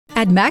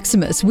At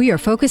Maximus, we are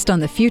focused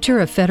on the future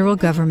of federal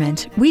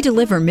government. We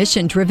deliver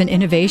mission-driven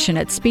innovation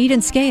at speed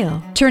and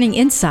scale, turning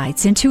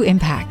insights into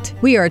impact.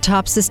 We are a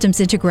top systems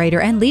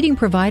integrator and leading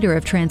provider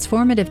of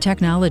transformative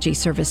technology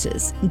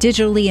services,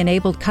 digitally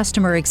enabled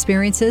customer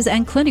experiences,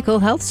 and clinical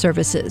health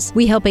services.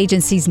 We help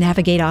agencies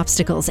navigate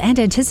obstacles and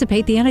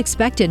anticipate the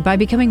unexpected by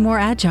becoming more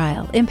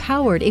agile,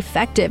 empowered,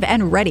 effective,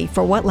 and ready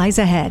for what lies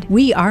ahead.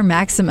 We are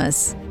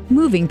Maximus,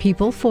 moving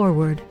people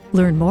forward.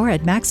 Learn more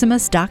at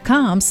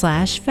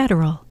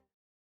maximus.com/federal.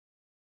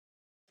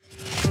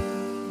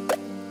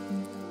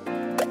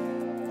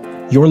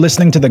 You're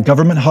listening to the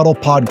Government Huddle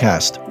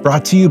podcast,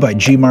 brought to you by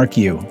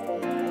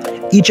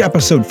GMarkU. Each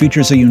episode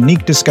features a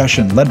unique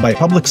discussion led by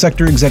public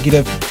sector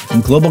executive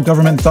and global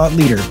government thought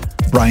leader,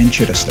 Brian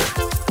Chittister.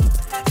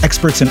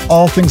 Experts in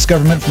all things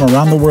government from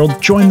around the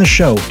world join the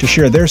show to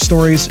share their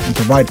stories and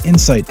provide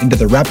insight into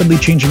the rapidly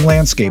changing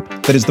landscape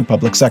that is the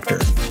public sector.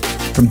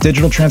 From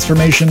digital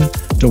transformation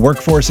to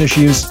workforce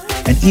issues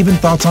and even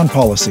thoughts on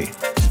policy,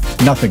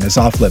 nothing is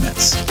off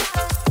limits.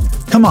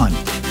 Come on,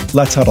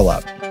 let's huddle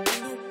up.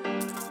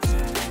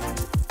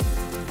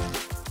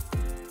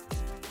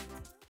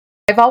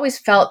 I've always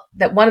felt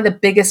that one of the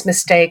biggest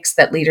mistakes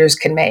that leaders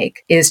can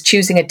make is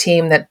choosing a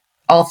team that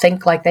all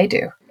think like they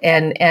do.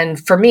 And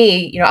for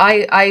me,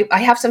 I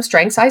have some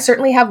strengths. I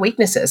certainly have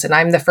weaknesses, and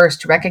I'm the first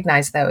to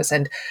recognize those.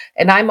 And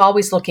I'm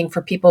always looking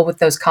for people with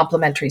those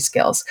complementary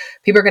skills.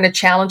 People are going to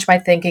challenge my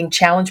thinking,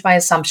 challenge my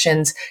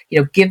assumptions,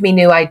 give me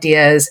new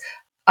ideas.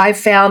 I've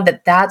found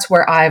that that's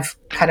where I've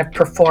kind of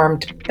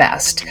performed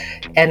best.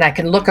 And I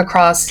can look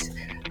across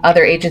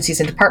other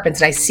agencies and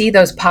departments, and I see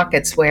those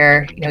pockets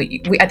where,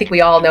 I think we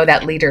all know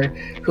that leader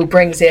who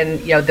brings in,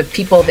 the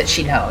people that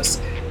she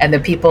knows and the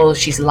people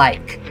she's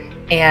like.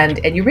 And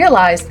you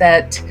realize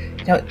that,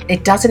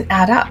 it doesn't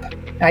add up.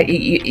 Right?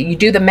 You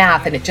do the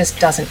math and it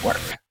just doesn't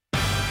work.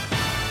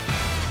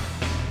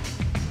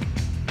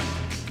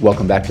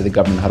 Welcome back to the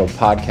Government Huddle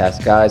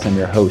podcast, guys. I'm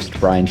your host,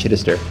 Brian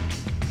Chittister.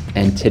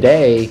 And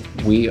today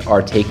we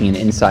are taking an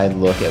inside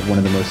look at one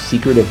of the most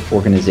secretive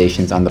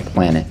organizations on the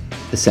planet,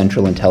 the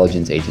Central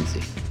Intelligence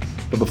Agency.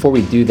 But before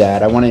we do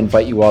that, I want to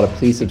invite you all to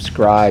please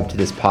subscribe to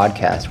this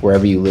podcast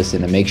wherever you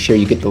listen and make sure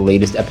you get the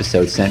latest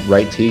episodes sent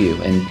right to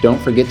you. And don't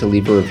forget to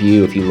leave a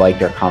review if you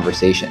liked our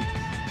conversation.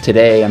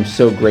 Today, I'm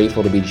so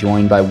grateful to be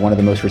joined by one of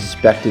the most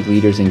respected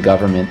leaders in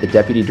government, the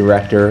Deputy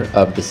Director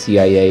of the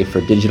CIA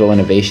for Digital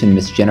Innovation,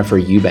 Ms.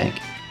 Jennifer Ewbank.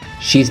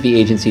 She's the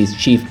agency's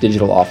Chief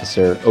Digital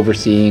Officer,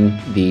 overseeing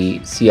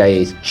the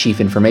CIA's Chief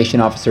Information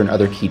Officer and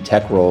other key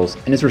tech roles,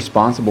 and is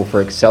responsible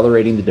for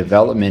accelerating the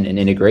development and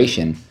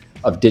integration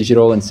of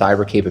digital and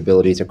cyber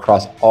capabilities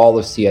across all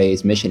of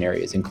CIA's mission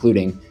areas,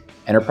 including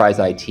enterprise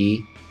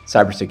IT,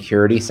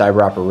 cybersecurity,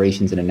 cyber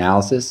operations and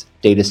analysis,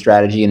 data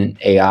strategy and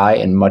AI,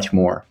 and much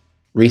more.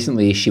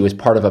 Recently, she was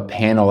part of a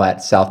panel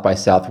at South by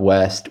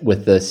Southwest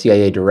with the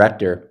CIA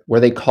director, where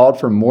they called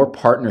for more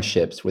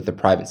partnerships with the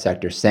private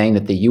sector, saying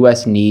that the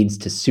U.S. needs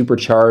to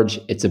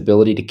supercharge its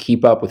ability to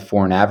keep up with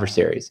foreign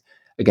adversaries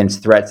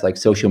against threats like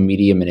social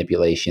media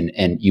manipulation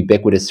and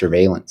ubiquitous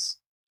surveillance.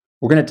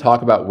 We're going to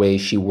talk about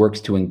ways she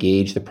works to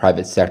engage the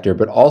private sector,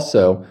 but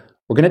also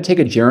we're going to take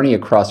a journey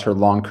across her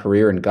long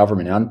career in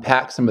government and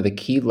unpack some of the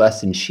key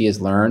lessons she has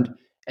learned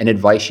and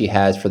advice she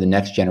has for the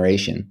next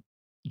generation.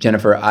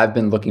 Jennifer, I've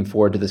been looking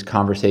forward to this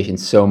conversation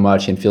so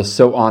much and feel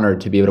so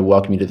honored to be able to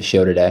welcome you to the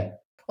show today.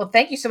 Well,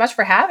 thank you so much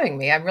for having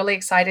me. I'm really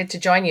excited to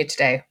join you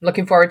today.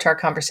 Looking forward to our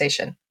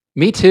conversation.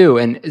 Me too.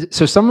 And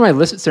so some of my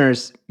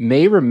listeners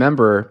may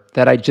remember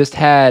that I just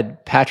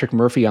had Patrick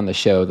Murphy on the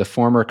show, the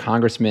former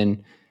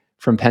congressman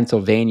from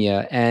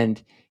Pennsylvania.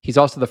 And he's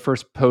also the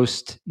first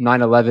post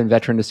 9/11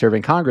 veteran to serve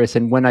in Congress.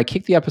 And when I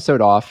kicked the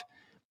episode off,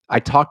 I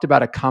talked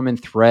about a common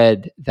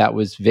thread that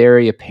was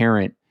very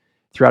apparent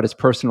throughout his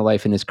personal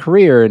life and his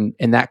career,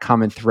 and that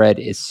common thread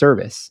is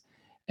service.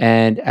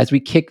 And as we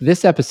kick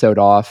this episode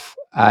off,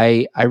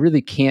 I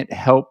really can't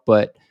help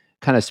but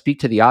kind of speak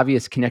to the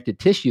obvious connected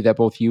tissue that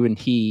both you and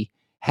he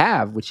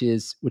have, which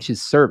is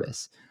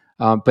service.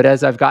 But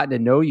as I've gotten to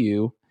know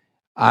you,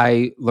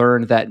 I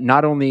learned that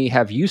not only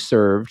have you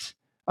served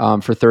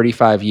for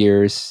 35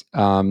 years,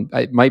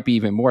 it might be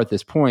even more at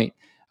this point,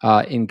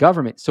 in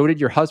government, so did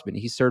your husband.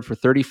 He served for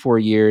 34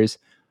 years,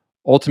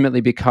 ultimately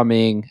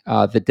becoming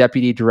the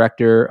Deputy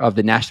Director of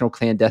the National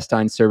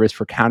Clandestine Service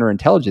for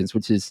Counterintelligence,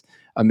 which is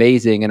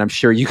amazing. And I'm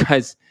sure you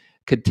guys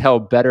could tell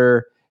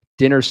better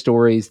dinner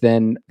stories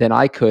than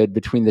I could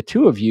between the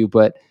two of you.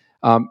 But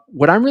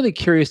what I'm really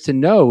curious to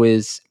know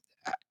is,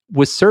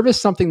 was service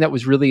something that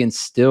was really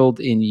instilled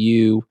in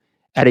you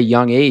at a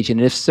young age?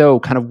 And if so,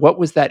 kind of what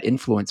was that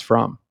influence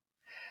from?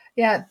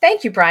 Yeah,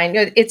 thank you,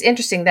 Brian. It's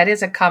interesting. That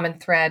is a common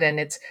thread, and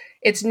it's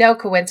no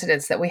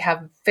coincidence that we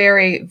have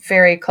very,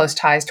 very close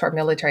ties to our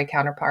military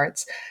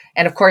counterparts.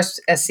 And of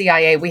course, as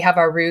CIA, we have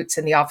our roots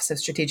in the Office of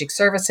Strategic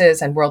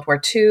Services and World War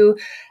II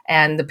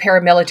and the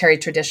paramilitary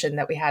tradition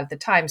that we had at the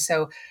time.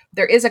 So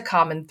there is a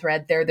common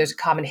thread there. There's a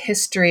common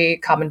history,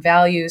 common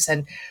values,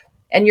 and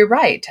you're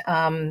right.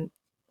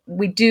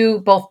 We do,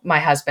 both my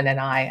husband and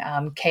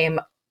I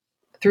came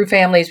through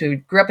families. We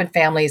grew up in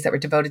families that were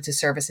devoted to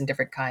service in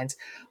different kinds.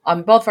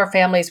 Both of our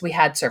families, we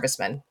had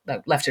servicemen,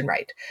 left and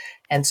right.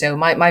 And so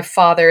my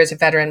father is a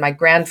veteran. My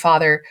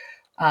grandfather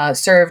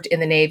served in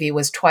the Navy,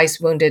 was twice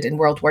wounded in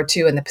World War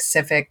II in the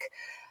Pacific.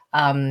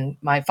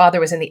 My father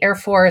was in the Air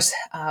Force,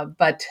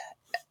 but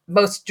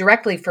most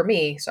directly for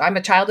me, so I'm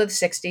a child of the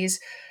 60s,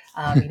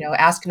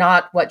 ask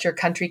not what your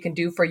country can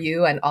do for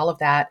you and all of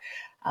that.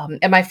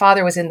 And my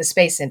father was in the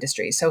space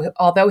industry. So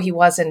although he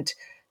wasn't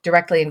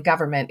directly in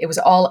government, it was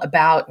all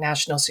about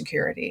national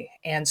security.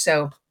 And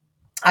so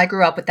I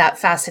grew up with that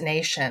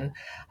fascination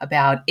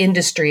about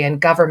industry and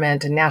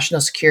government and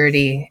national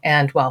security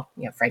and, well,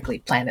 frankly,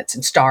 planets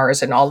and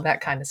stars and all of that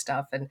kind of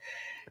stuff.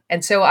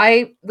 And so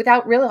I,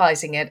 without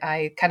realizing it,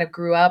 I kind of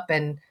grew up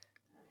and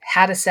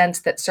had a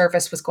sense that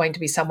service was going to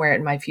be somewhere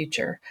in my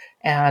future.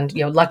 And,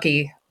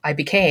 lucky I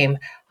became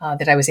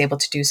that I was able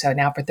to do so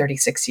now for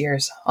 36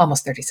 years,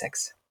 almost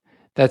 36.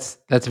 That's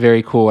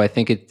very cool. I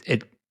think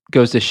it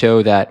goes to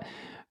show that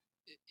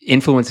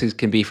influences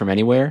can be from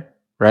anywhere,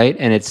 right?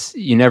 And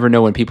you never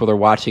know when people are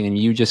watching, and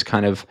you just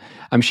kind of,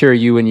 I'm sure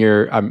you and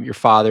your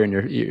father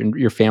and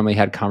your family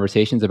had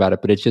conversations about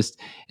it, but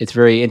it's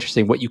very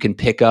interesting what you can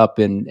pick up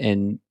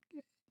and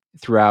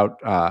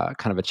throughout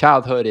kind of a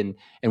childhood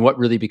and what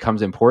really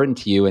becomes important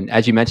to you. And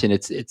as you mentioned,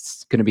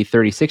 it's going to be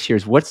 36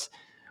 years. What's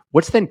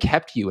then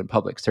kept you in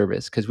public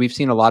service? Because we've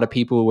seen a lot of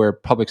people where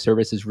public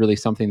service is really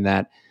something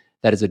that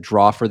is a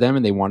draw for them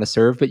and they want to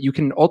serve, but you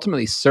can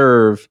ultimately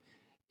serve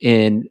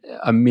in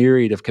a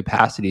myriad of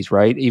capacities,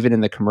 right? Even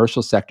in the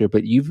commercial sector,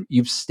 but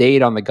you've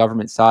stayed on the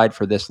government side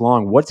for this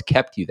long. What's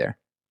kept you there?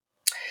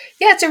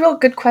 Yeah, it's a real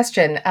good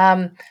question.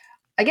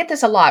 I get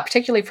this a lot,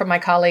 particularly from my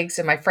colleagues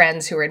and my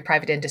friends who are in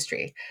private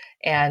industry.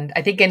 And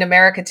I think in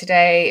America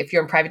today, if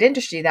you're in private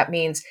industry, that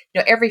means,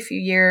 every few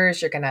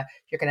years you're gonna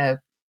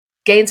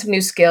gain some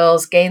new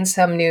skills, gain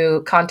some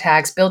new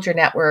contacts, build your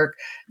network,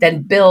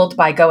 then build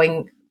by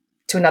going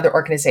to another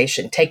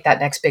organization, take that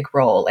next big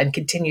role, and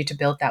continue to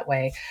build that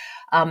way.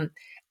 Um,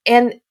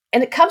 and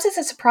it comes as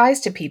a surprise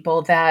to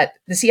people that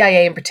the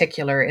CIA in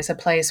particular is a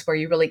place where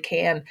you really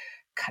can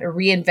kind of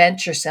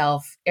reinvent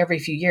yourself every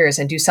few years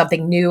and do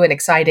something new and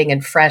exciting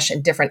and fresh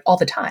and different all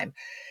the time.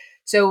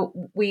 So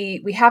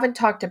we haven't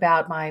talked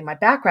about my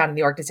background in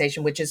the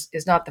organization, which is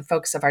not the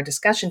focus of our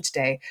discussion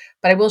today.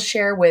 But I will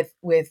share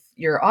with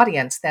your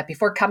audience that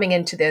before coming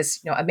into this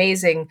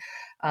amazing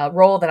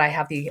role that I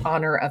have the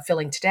honor of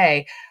filling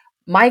today,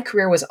 my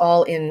career was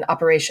all in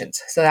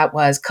operations. So that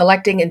was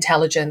collecting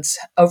intelligence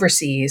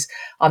overseas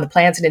on the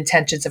plans and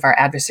intentions of our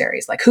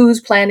adversaries, like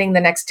who's planning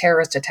the next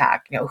terrorist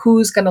attack,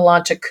 who's going to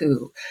launch a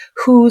coup,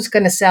 who's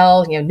going to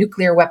sell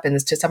nuclear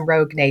weapons to some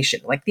rogue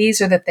nation. Like these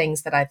are the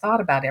things that I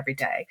thought about every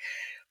day.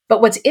 But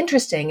what's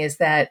interesting is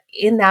that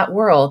in that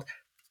world,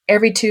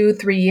 every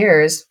 2-3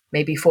 years,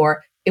 maybe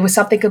 4, it was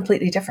something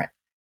completely different.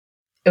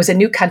 It was a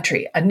new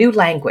country, a new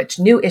language,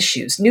 new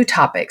issues, new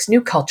topics,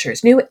 new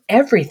cultures, new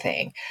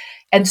everything.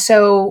 And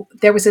so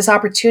there was this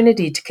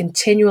opportunity to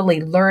continually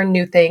learn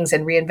new things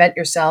and reinvent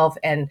yourself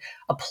and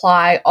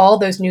apply all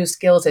those new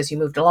skills as you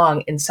moved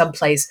along in some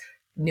place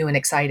new and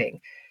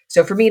exciting.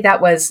 So for me,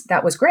 that was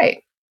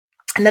great.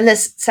 And then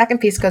this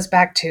second piece goes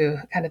back to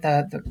kind of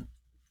the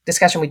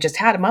discussion we just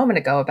had a moment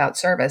ago about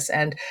service.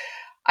 And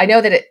I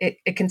know that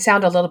it can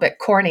sound a little bit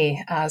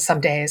corny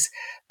some days,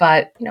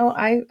 but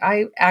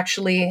I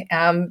actually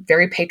am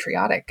very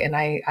patriotic, and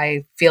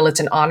I feel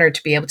it's an honor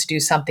to be able to do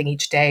something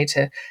each day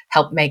to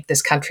help make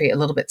this country a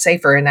little bit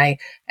safer. And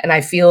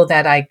I feel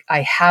that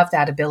I have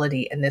that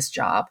ability in this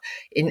job.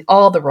 In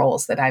all the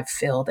roles that I've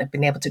filled, I've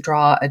been able to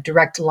draw a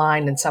direct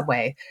line in some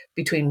way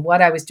between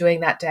what I was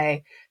doing that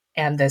day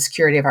and the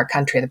security of our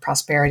country, the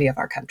prosperity of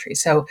our country.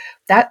 So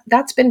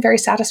that's been very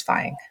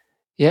satisfying.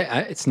 Yeah,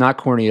 it's not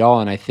corny at all,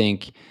 and I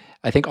think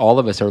all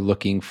of us are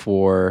looking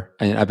for.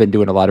 And I've been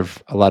doing a lot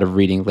of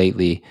reading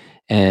lately,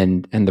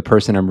 and the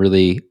person I'm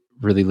really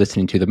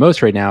listening to the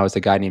most right now is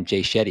a guy named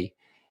Jay Shetty,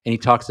 and he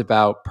talks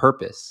about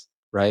purpose,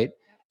 right?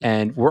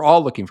 And we're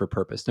all looking for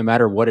purpose, no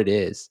matter what it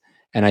is.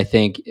 And I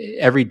think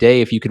every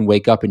day, if you can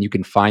wake up and you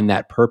can find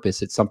that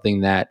purpose, it's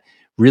something that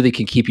really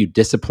can keep you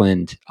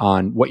disciplined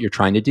on what you're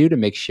trying to do to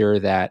make sure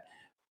that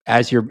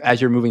as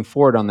you're moving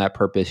forward on that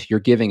purpose, you're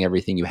giving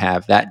everything you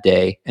have that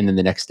day, and then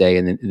the next day,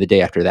 and then the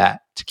day after that,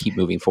 to keep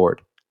moving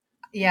forward.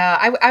 Yeah,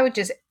 I would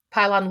just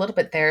pile on a little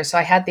bit there. So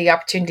I had the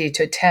opportunity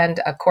to attend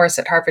a course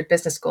at Harvard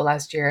Business School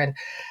last year,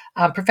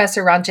 and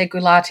Professor Ranjay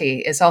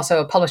Gulati is also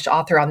a published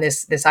author on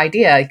this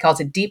idea. He calls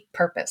it deep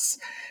purpose,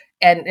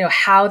 and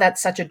how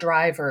that's such a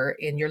driver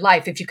in your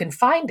life if you can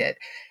find it.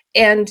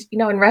 And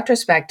in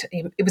retrospect,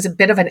 it was a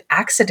bit of an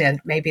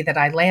accident maybe that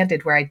I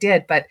landed where I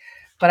did, but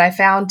I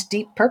found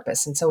deep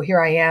purpose, and so here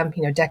I am,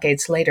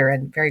 decades later,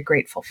 and very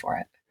grateful for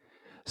it.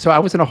 So I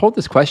was going to hold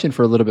this question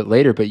for a little bit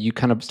later, but you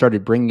kind of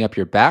started bringing up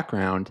your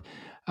background.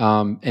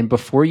 And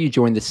before you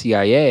joined the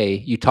CIA,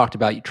 you talked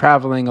about you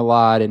traveling a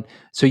lot. And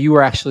so you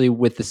were actually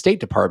with the State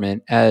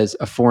Department as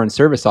a foreign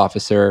service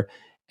officer.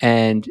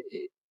 And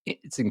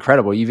it's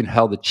incredible. You even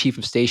held the chief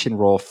of station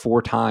role 4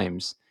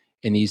 times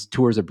in these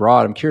tours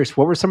abroad. I'm curious,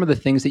 what were some of the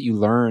things that you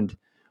learned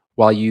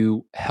while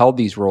you held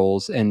these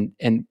roles, and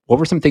what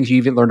were some things you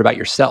even learned about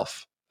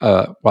yourself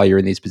while you're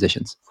in these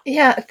positions?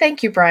 Yeah,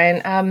 thank you,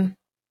 Brian.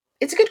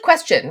 It's a good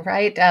question,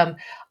 right?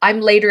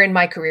 I'm later in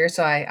my career,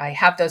 so I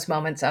have those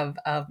moments of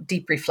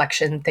deep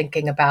reflection,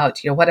 thinking about,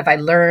 what have I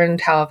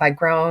learned? How have I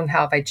grown?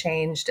 How have I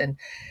changed?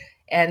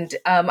 And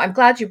I'm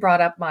glad you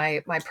brought up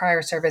my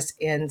prior service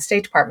in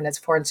State Department as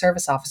Foreign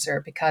Service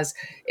Officer, because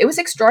it was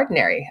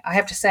extraordinary. I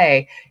have to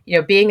say,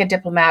 being a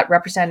diplomat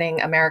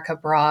representing America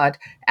abroad,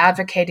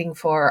 advocating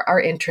for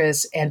our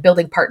interests, and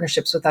building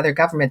partnerships with other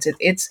governments,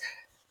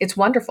 it's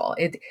wonderful.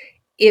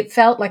 It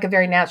felt like a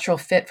very natural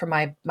fit for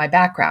my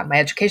background, my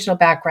educational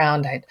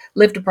background. I'd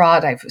lived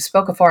abroad. I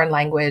spoke a foreign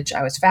language.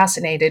 I was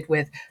fascinated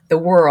with the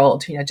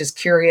world. Just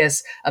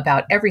curious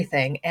about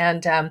everything,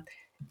 and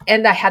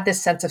I had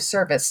this sense of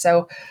service.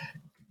 So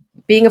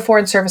being a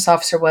foreign service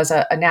officer was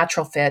a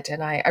natural fit,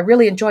 and I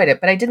really enjoyed it.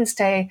 But I didn't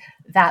stay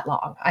that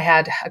long. I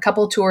had a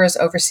couple of tours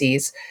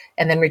overseas,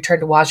 and then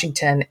returned to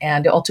Washington,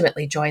 and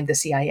ultimately joined the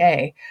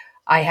CIA.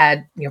 I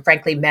had,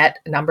 frankly, met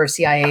a number of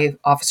CIA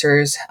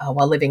officers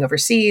while living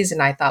overseas,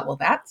 and I thought, well,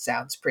 that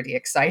sounds pretty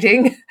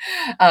exciting.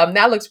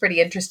 That looks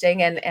pretty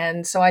interesting,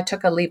 and so I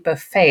took a leap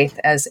of faith,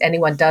 as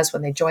anyone does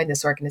when they join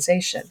this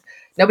organization.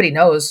 Nobody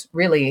knows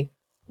really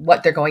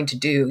what they're going to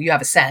do. You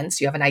have a sense,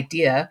 you have an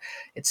idea.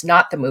 It's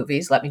not the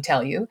movies, let me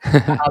tell you,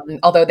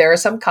 although there are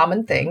some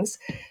common things.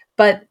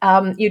 But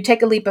you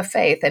take a leap of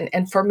faith,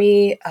 and for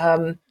me,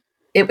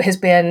 it has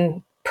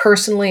been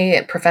personally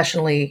and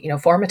professionally,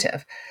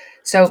 formative.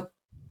 So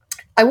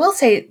I will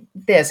say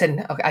this,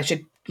 and okay, I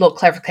should little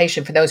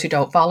clarification for those who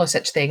don't follow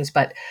such things.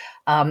 But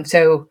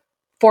so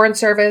foreign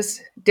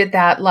service, did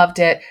that, loved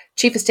it.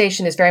 Chief of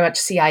station is very much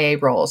CIA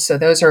roles. So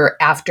those are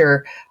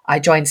after I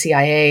joined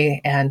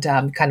CIA, and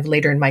kind of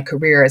later in my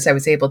career, as I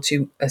was able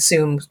to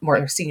assume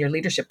more senior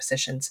leadership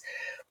positions.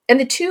 And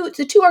the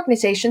two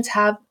organizations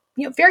have,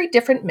 very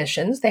different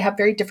missions. They have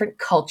very different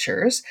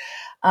cultures,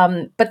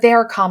 but they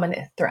are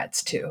common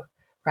threads too,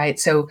 right?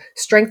 So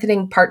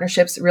strengthening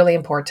partnerships really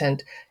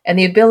important, and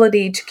the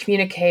ability to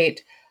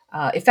communicate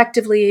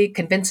effectively,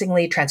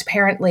 convincingly,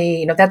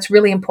 transparently. That's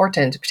really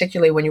important,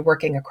 particularly when you're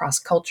working across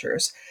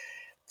cultures.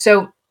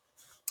 So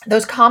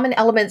those common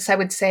elements, I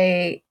would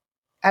say,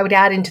 I would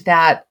add into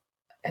that,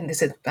 and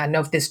this is, I don't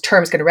know if this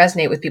term is going to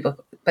resonate with people,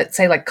 but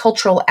say like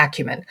cultural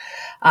acumen,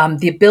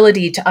 the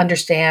ability to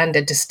understand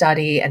and to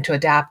study and to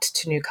adapt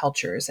to new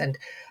cultures. And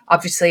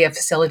obviously a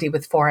facility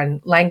with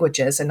foreign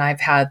languages, and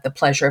I've had the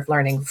pleasure of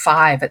learning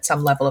 5 at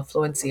some level of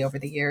fluency over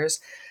the years.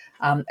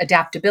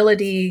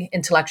 Adaptability,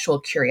 intellectual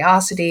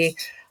curiosity,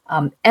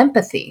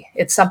 empathy.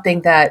 It's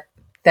something that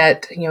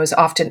is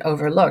often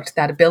overlooked.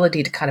 That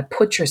ability to kind of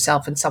put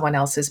yourself in someone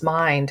else's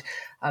mind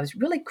is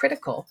really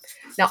critical.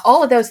 Now,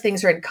 all of those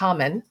things are in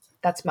common.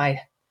 That's my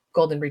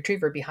golden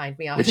retriever behind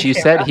me on Which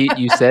camera.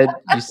 you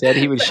said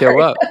he would show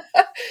up.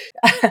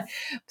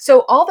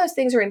 So all those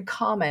things are in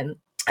common,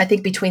 I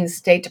think, between the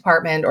State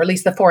Department, or at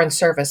least the Foreign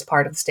Service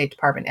part of the State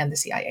Department, and the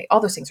CIA. All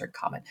those things are in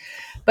common.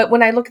 But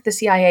when I look at the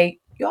CIA,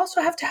 you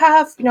also have to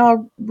have, a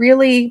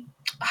really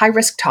high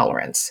risk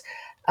tolerance.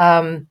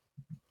 And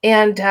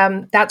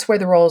that's where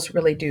the roles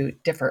really do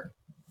differ.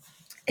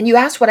 And you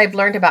asked what I've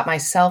learned about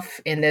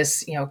myself in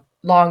this,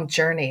 long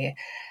journey.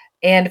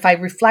 And if I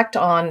reflect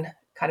on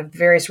kind of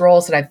various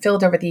roles that I've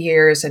filled over the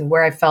years and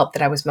where I felt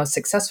that I was most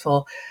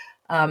successful,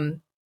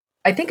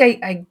 I think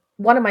I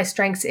one of my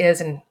strengths is,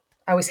 and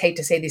I always hate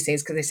to say these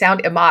things because they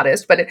sound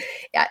immodest, but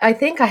I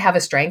think I have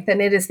a strength,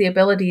 and it is the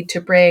ability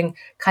to bring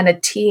kind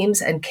of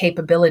teams and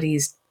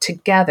capabilities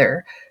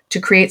together to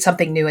create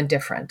something new and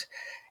different.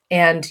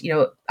 And,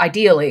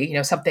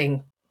 ideally,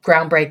 something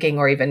groundbreaking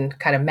or even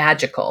kind of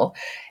magical.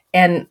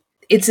 And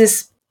it's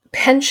this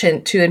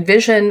penchant to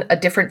envision a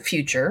different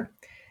future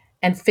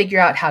and figure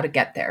out how to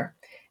get there.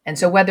 And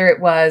so whether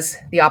it was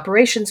the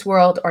operations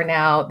world or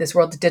now this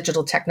world of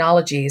digital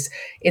technologies,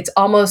 it's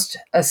almost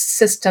a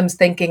systems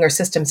thinking or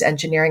systems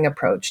engineering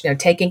approach,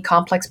 taking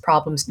complex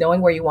problems,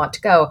 knowing where you want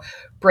to go,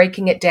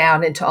 breaking it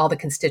down into all the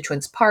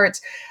constituent parts,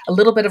 a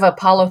little bit of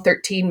Apollo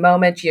 13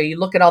 moment. You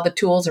look at all the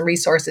tools and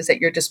resources at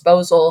your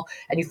disposal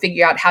and you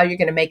figure out how you're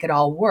going to make it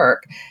all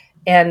work.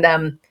 And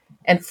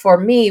for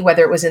me,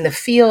 whether it was in the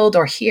field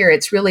or here,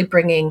 it's really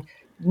bringing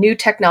new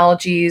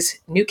technologies,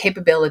 new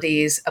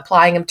capabilities,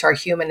 applying them to our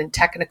human and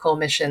technical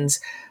missions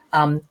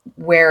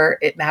where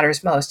it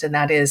matters most. And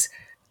that is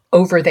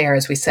over there,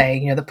 as we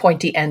say, the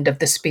pointy end of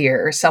the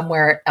spear,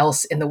 somewhere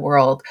else in the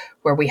world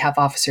where we have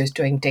officers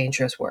doing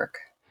dangerous work.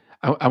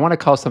 I want to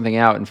call something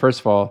out. And first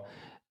of all,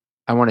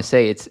 I want to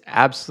say it's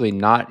absolutely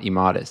not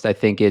immodest. I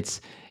think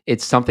it's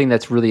something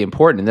that's really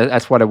important. And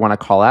that's what I want to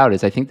call out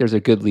is I think there's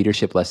a good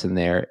leadership lesson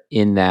there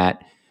in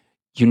that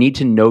you need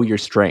to know your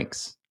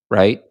strengths,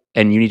 right?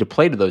 And you need to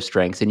play to those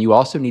strengths. And you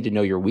also need to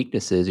know your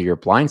weaknesses or your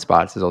blind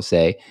spots, as I'll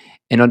say,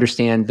 and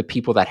understand the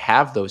people that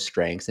have those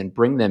strengths and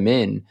bring them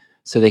in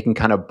so they can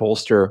kind of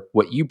bolster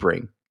what you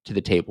bring to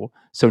the table.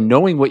 So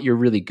knowing what you're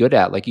really good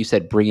at, like you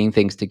said, bringing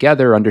things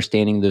together,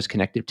 understanding those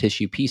connective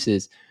tissue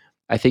pieces,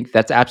 I think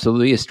that's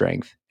absolutely a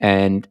strength.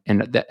 And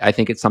I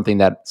think it's something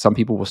that some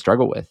people will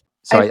struggle with.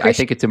 So I appreciate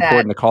think it's that.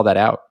 important to call that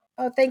out.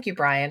 Oh, thank you,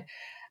 Brian.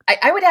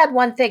 I would add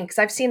one thing because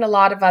I've seen a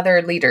lot of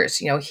other leaders,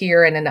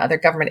 here and in other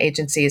government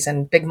agencies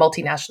and big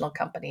multinational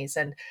companies,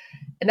 and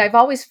I've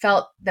always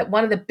felt that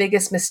one of the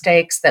biggest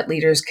mistakes that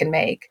leaders can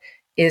make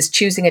is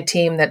choosing a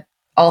team that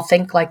all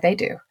think like they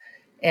do.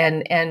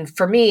 And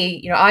for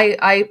me,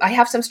 I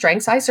have some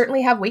strengths. I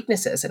certainly have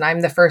weaknesses, and I'm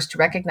the first to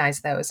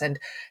recognize those. And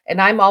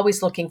I'm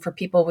always looking for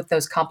people with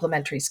those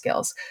complementary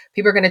skills.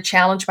 People are going to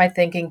challenge my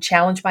thinking,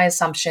 challenge my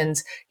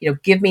assumptions,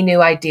 give me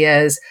new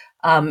ideas.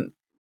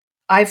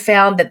 I've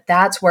found that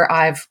that's where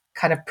I've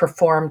kind of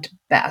performed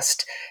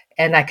best.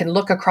 And I can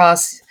look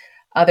across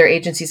other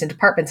agencies and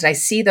departments and I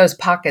see those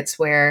pockets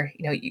where,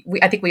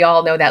 I think we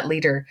all know that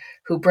leader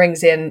who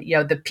brings in,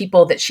 the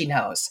people that she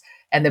knows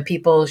and the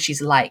people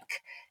she's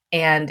like.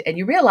 And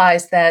you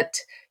realize that,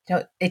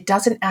 it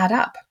doesn't add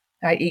up.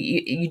 Right?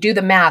 You do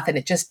the math and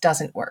it just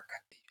doesn't work.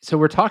 So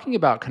we're talking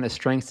about kind of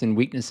strengths and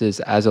weaknesses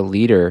as a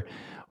leader.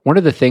 One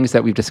of the things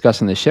that we've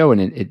discussed on the show,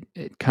 and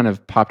it kind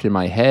of popped in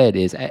my head,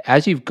 is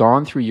as you've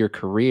gone through your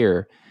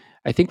career,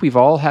 I think we've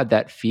all had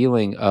that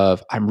feeling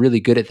of, I'm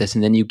really good at this.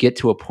 And then you get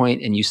to a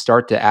point and you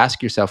start to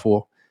ask yourself,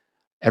 well,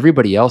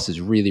 everybody else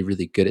is really,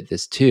 really good at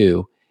this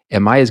too.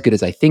 Am I as good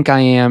as I think I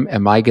am?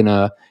 Am I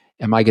gonna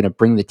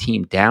bring the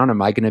team down?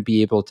 Am I gonna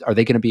be able to, are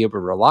they gonna be able to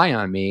rely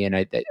on me?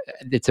 And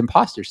it's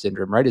imposter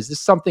syndrome, right? Is this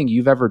something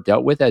you've ever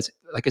dealt with? As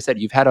like I said,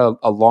 you've had a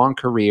long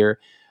career,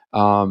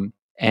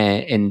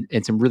 and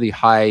some really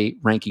high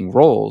ranking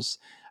roles.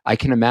 I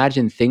can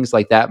imagine things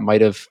like that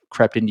might have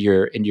crept into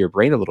your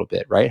brain a little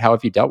bit, right? How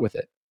have you dealt with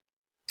it?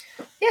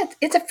 Yeah,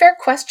 it's a fair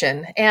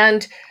question.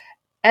 And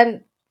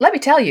let me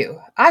tell you,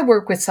 I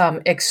work with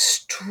some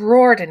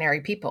extraordinary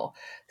people,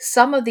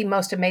 some of the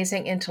most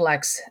amazing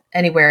intellects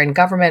anywhere in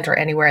government or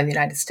anywhere in the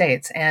United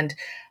States. And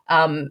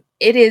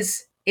it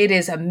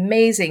is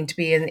amazing to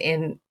be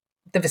in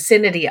the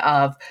vicinity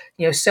of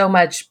so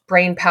much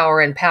brain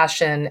power and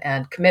passion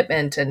and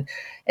commitment and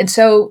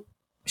so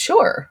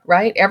sure,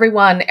 right?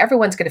 Everyone's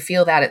going to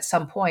feel that at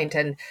some point.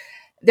 And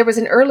there was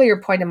an earlier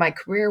point in my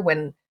career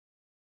when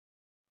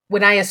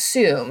I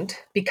assumed,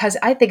 because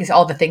I think it's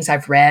all the things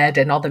I've read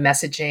and all the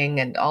messaging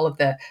and all of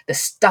the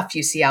stuff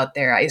you see out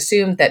there, I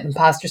assumed that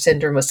imposter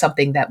syndrome was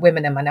something that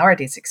women and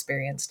minorities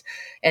experienced.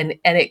 And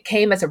it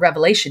came as a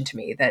revelation to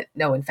me that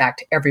no, in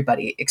fact,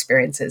 everybody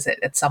experiences it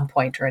at some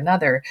point or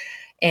another.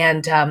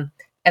 And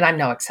I'm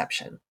no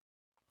exception.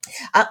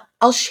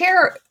 I'll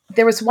share,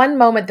 there was one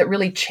moment that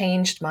really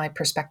changed my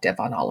perspective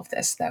on all of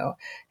this, though.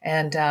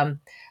 And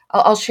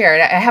I'll share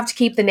it. I have to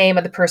keep the name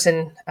of the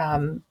person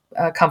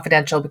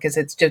confidential because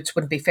it just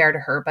wouldn't be fair to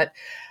her. But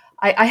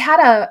I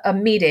had a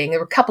meeting. There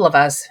were a couple of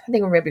us, I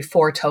think we were maybe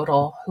 4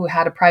 total, who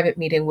had a private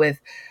meeting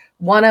with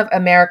one of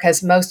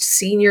America's most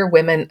senior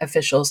women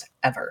officials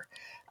ever.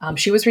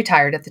 She was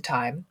retired at the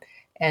time,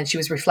 and she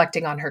was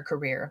reflecting on her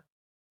career.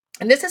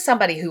 And this is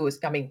somebody who was,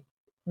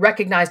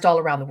 recognized all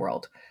around the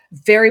world.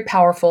 Very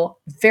powerful,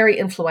 very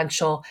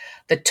influential,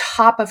 the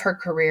top of her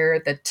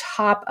career, the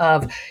top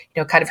of,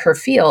 kind of her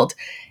field.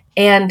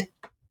 And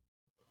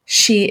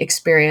she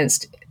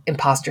experienced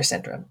imposter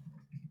syndrome.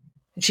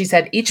 She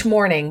said each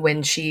morning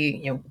when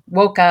she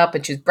woke up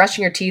and she was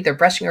brushing her teeth or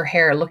brushing her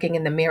hair, looking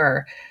in the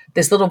mirror,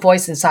 this little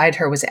voice inside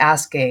her was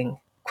asking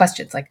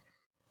questions like,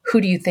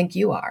 who do you think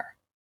you are?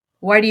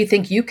 Why do you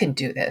think you can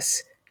do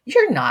this?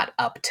 You're not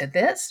up to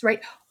this,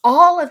 right?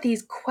 All of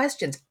these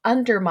questions,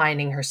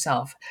 undermining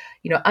herself,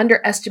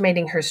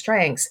 underestimating her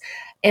strengths.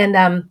 And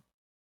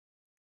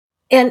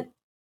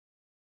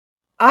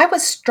I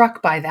was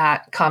struck by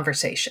that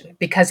conversation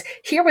because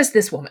here was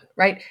this woman,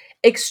 right?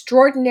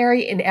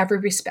 Extraordinary in every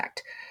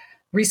respect,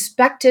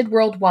 respected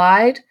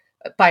worldwide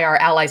by our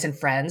allies and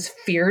friends,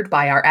 feared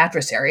by our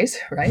adversaries,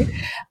 right?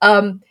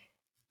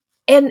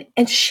 And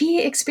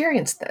she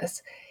experienced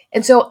this.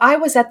 And so I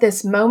was at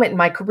this moment in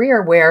my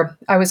career where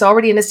I was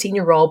already in a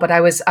senior role, but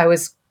I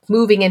was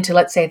moving into,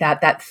 let's say,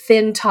 that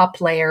thin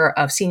top layer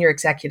of senior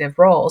executive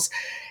roles.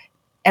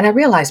 And I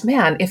realized,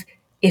 man,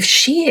 if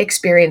she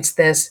experienced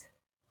this,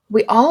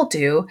 we all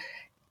do.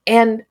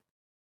 And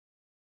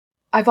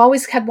I've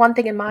always had one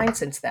thing in mind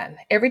since then.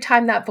 Every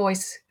time that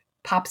voice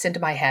pops into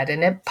my head,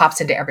 and it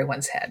pops into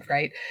everyone's head,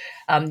 right?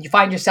 You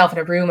find yourself in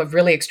a room of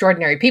really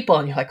extraordinary people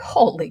and you're like,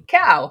 holy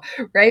cow,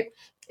 right?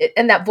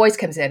 And that voice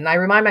comes in and I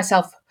remind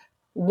myself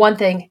one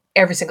thing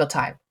every single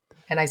time.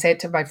 And I say it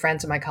to my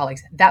friends and my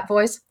colleagues, that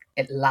voice,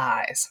 it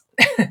lies.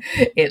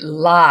 It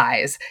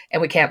lies. And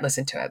we can't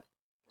listen to it.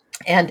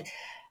 And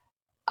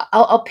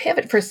I'll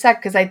pivot for a sec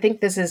because I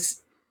think this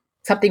is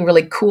something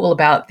really cool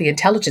about the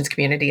intelligence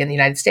community in the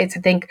United States.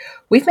 I think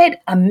we've made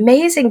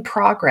amazing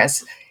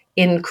progress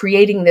in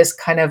creating this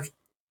kind of,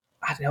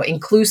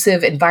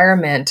 inclusive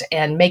environment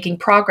and making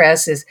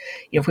progress is,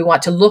 if we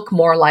want to look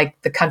more like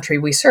the country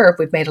we serve,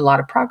 we've made a lot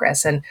of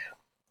progress. And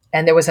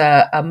there was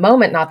a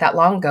moment not that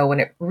long ago when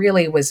it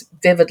really was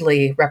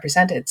vividly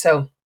represented.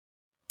 So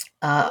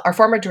our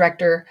former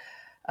director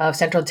of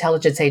Central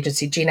Intelligence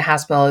Agency, Gina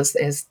Haspel,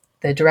 is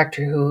the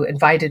director who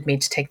invited me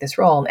to take this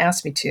role and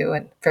asked me to,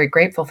 and very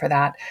grateful for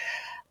that.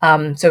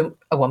 So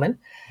a woman.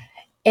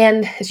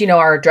 And as you know,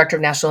 our director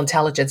of national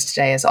intelligence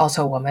today is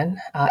also a woman,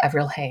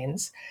 Avril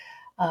Haines.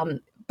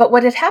 But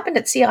what had happened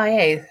at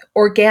CIA,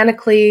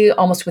 organically,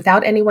 almost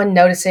without anyone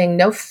noticing,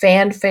 no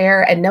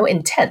fanfare and no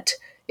intent,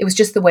 it was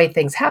just the way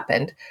things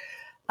happened.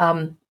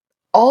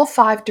 All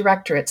 5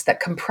 directorates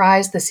that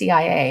comprised the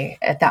CIA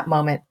at that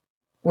moment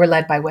were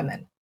led by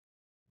women.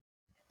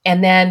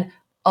 And then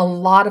a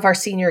lot of our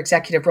senior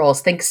executive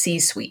roles, think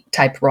C-suite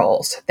type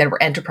roles that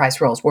were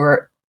enterprise roles,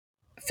 were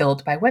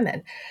filled by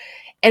women.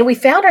 And we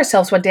found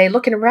ourselves one day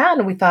looking around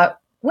and we thought,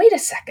 wait a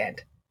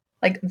second,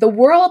 like the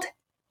world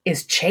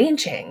is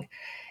changing.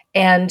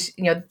 And,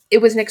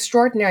 it was an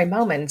extraordinary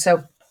moment.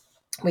 So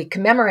we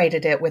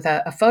commemorated it with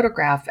a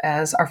photograph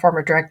as our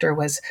former director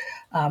was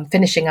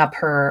finishing up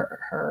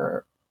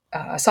her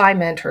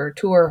assignment, her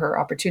tour, her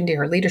opportunity,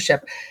 her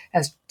leadership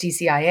as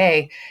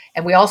DCIA.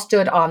 And we all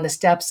stood on the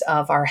steps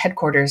of our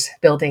headquarters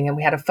building and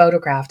we had a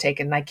photograph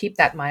taken. And I keep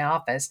that in my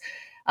office.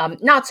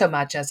 Not so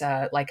much as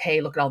a like,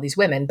 hey, look at all these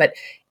women, but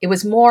it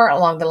was more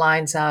along the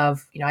lines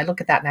of, I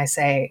look at that and I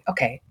say,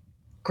 okay,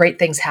 great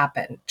things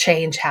happen,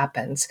 change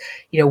happens.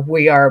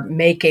 We are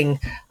making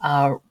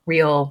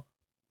real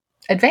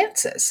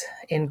advances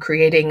in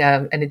creating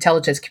an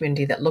intelligence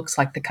community that looks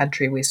like the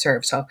country we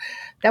serve. So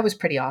that was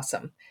pretty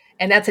awesome.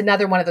 And that's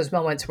another one of those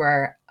moments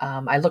where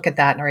I look at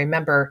that and I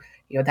remember,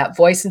 that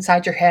voice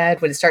inside your head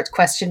when it starts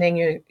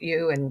questioning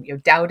you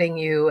and doubting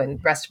you and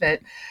the rest of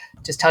it.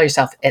 Just tell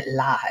yourself it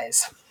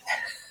lies.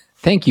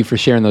 Thank you for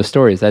sharing those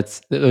stories.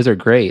 Those are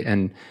great.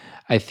 And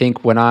I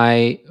think when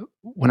I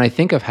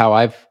think of how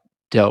I've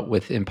dealt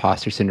with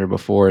imposter syndrome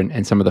before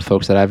and some of the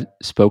folks that I've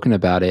spoken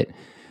about it,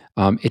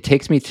 it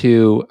takes me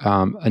to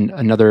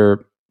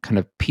another kind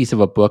of piece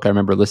of a book I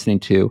remember listening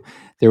to.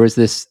 There was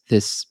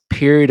this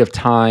period of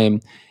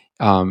time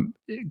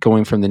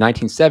going from the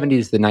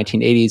 1970s to the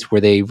 1980s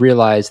where they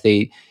realized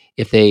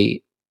if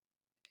they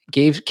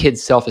gave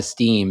kids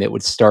self-esteem, it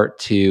would start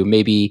to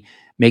maybe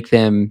make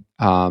them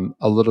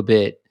a little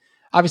bit,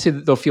 obviously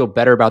they'll feel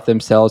better about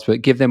themselves,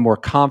 but give them more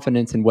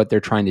confidence in what they're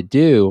trying to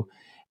do.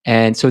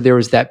 And so there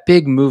was that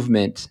big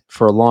movement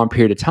for a long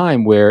period of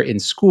time where in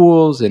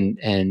schools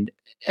and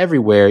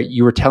everywhere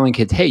you were telling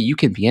kids, hey, you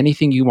can be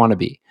anything you want to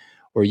be,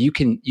 or you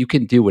can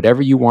do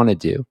whatever you want to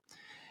do.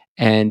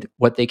 And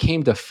what they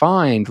came to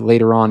find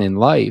later on in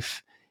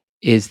life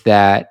is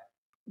that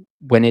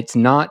when it's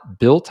not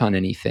built on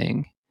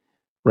anything,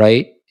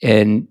 right?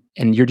 And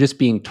you're just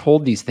being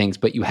told these things,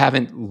 but you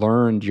haven't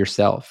learned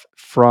yourself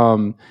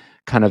from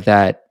kind of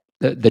that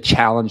the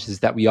challenges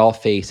that we all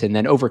face, and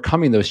then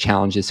overcoming those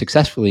challenges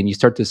successfully. And you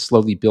start to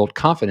slowly build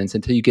confidence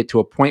until you get to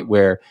a point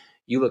where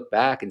you look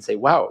back and say,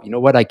 wow, you know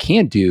what? I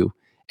can do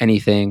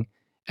anything.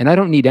 And I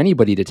don't need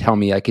anybody to tell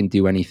me I can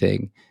do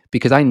anything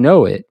because I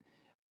know it.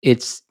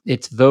 It's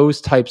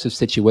those types of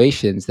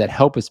situations that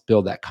help us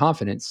build that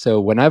confidence. So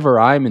whenever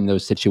I'm in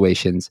those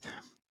situations,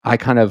 I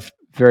kind of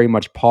very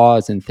much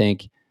pause and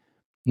think,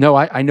 no,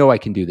 I know I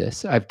can do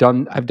this. I've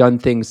done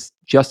things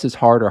just as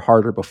hard or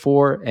harder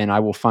before, and I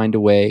will find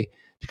a way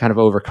to kind of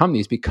overcome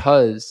these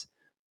because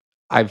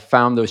I've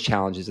found those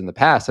challenges in the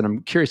past. And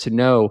I'm curious to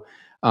know,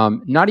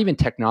 not even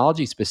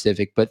technology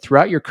specific, but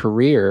throughout your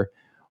career,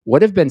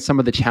 what have been some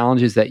of the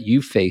challenges that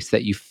you faced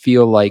that you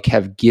feel like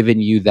have given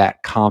you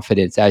that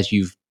confidence as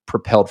you've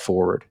propelled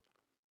forward?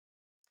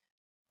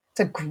 It's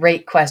a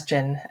great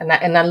question, and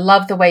I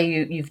love the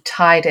way you've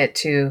tied it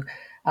to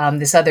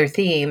this other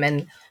theme,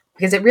 and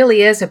because it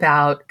really is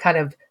about kind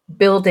of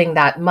building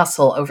that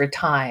muscle over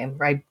time,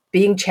 right?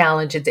 Being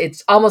challenged,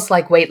 it's almost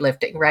like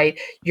weightlifting, right?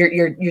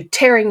 You're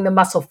tearing the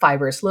muscle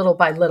fibers little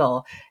by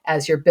little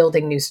as you're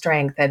building new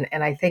strength, and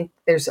I think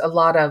there's a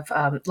lot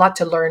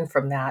to learn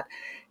from that,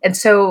 and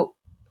so.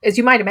 As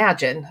you might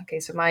imagine, okay,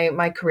 so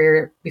my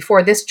career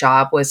before this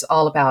job was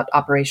all about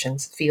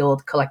operations,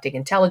 field, collecting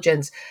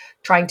intelligence,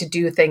 trying to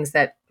do things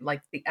that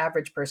like the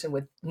average person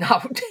would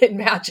not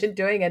imagine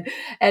doing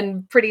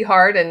and pretty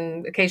hard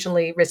and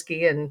occasionally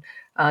risky and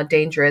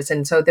dangerous.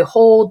 And so the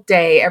whole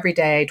day, every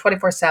day,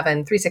 24/7,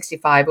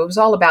 365, it was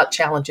all about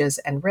challenges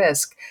and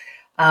risk.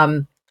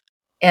 Um,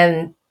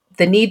 and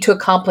the need to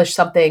accomplish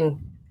something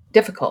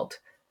difficult.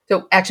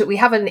 So actually, we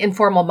have an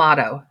informal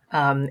motto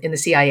in the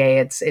CIA.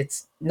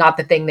 It's not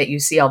the thing that you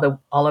see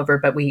all over,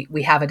 but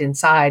we have it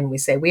inside, and we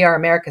say we are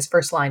America's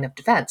first line of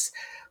defense.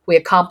 We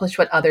accomplish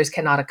what others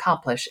cannot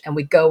accomplish, and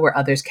we go where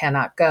others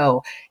cannot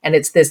go. And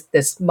it's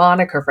this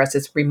moniker for us,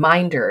 this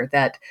reminder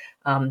that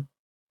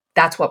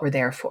that's what we're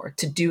there for,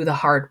 to do the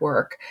hard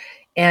work.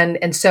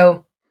 And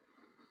so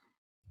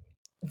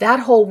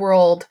that whole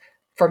world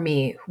for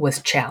me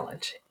was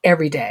challenge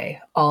every day,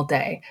 all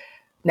day.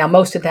 Now,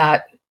 most of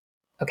that,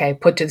 okay,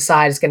 put to the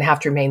side is going to have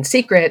to remain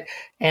secret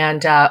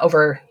and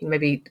over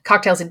maybe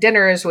cocktails and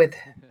dinners with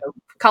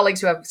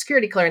colleagues who have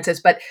security clearances.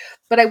 But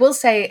I will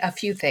say a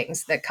few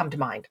things that come to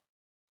mind.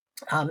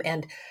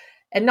 And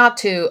not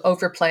to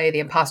overplay the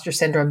imposter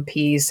syndrome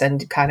piece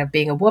and kind of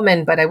being a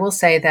woman, but I will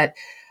say that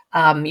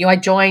I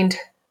joined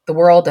the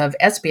world of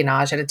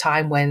espionage at a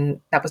time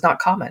when that was not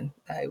common.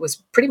 It was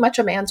pretty much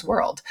a man's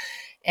world.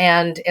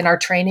 And in our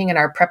training and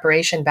our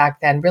preparation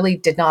back then really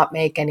did not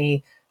make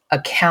any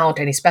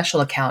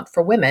special account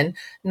for women.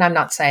 And I'm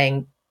not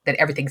saying that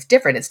everything's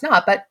different. It's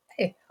not, but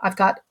hey, I've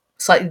got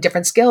slightly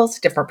different skills,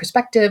 different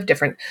perspective,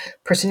 different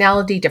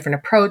personality, different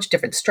approach,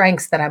 different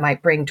strengths that I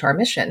might bring to our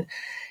mission.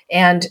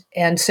 And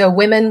so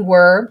women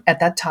were at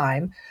that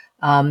time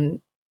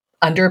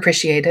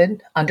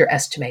underappreciated,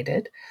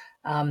 underestimated.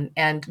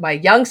 And my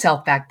young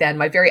self back then,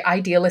 my very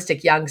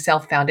idealistic young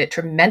self, found it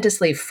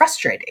tremendously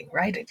frustrating,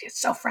 right? It's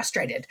so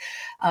frustrated.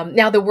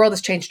 Now the world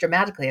has changed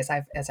dramatically, as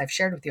I've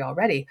shared with you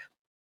already.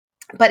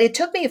 But it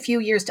took me a few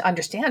years to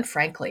understand,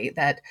 frankly,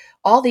 that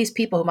all these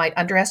people who might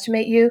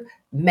underestimate you,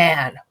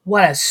 man,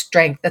 what a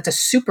strength. That's a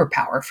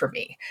superpower for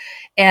me.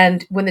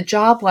 And when the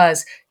job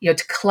was, to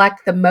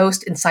collect the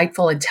most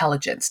insightful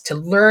intelligence, to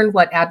learn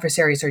what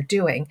adversaries are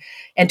doing,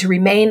 and to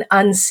remain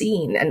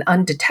unseen and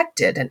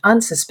undetected and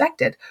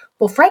unsuspected,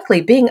 well,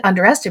 frankly, being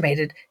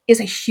underestimated is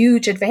a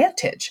huge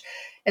advantage.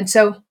 And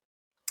so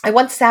I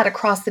once sat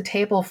across the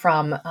table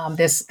from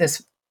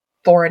this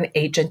foreign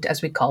agent,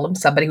 as we call him,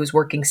 somebody who's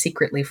working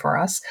secretly for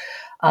us.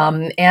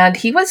 And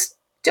he was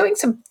doing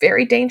some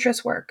very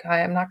dangerous work.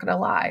 I am not going to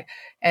lie.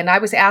 And I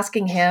was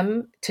asking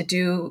him to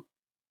do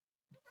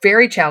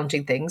very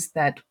challenging things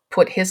that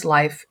put his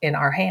life in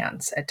our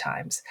hands at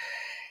times.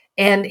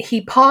 And he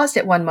paused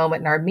at one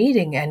moment in our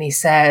meeting and he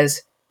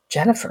says,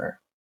 "Jennifer,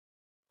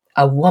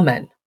 a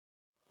woman,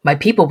 my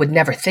people would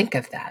never think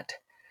of that."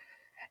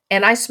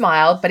 And I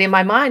smiled, but in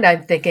my mind,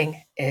 I'm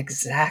thinking,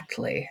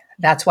 exactly.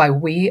 That's why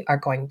we are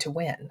going to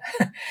win.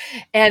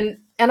 And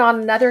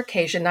on another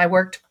occasion, I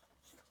worked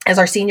as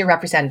our senior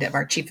representative,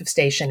 our chief of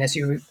station, as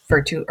you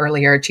referred to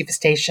earlier, chief of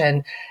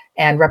station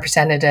and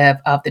representative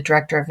of the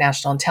director of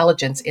national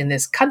intelligence in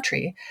this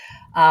country.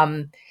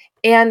 And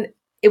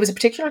it was a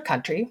particular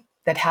country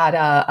that had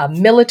a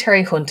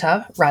military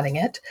junta running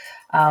it,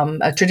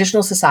 a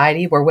traditional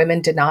society where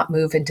women did not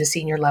move into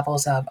senior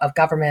levels of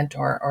government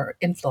or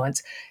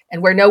influence,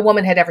 and where no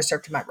woman had ever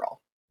served in my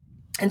role.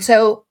 And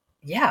so,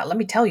 yeah, let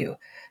me tell you,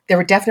 there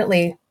were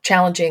definitely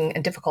challenging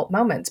and difficult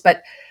moments.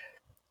 But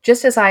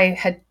just as I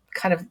had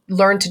kind of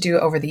learned to do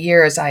over the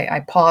years,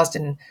 I paused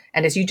and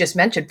as you just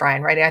mentioned,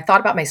 Brian, right, I thought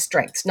about my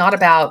strengths, not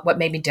about what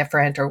made me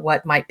different or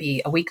what might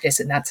be a weakness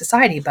in that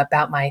society, but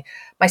about my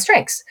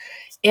strengths.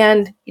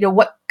 And,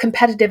 what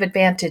competitive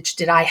advantage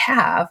did I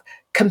have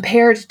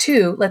compared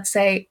to, let's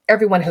say,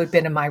 everyone who'd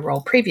been in my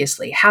role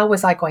previously? How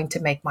was I going to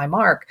make my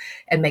mark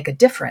and make a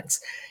difference?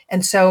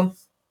 And so,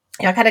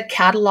 I kind of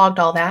cataloged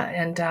all that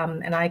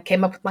and I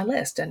came up with my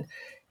list. And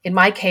in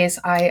my case,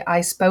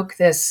 I spoke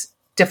this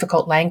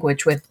difficult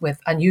language with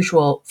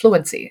unusual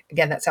fluency.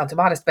 Again, that sounds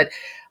immodest, but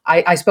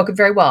I spoke it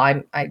very well.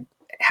 I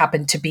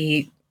happened to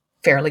be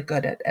fairly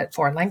good at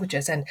foreign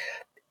languages, and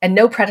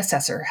no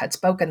predecessor had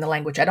spoken the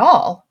language at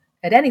all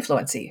at any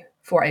fluency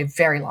for a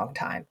very long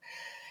time.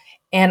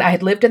 And I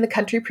had lived in the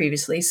country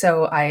previously,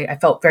 so I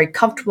felt very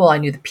comfortable. I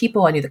knew the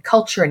people, I knew the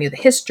culture, I knew the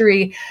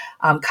history,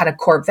 kind of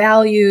core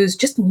values,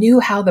 just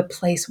knew how the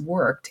place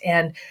worked.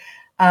 And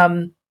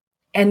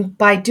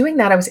by doing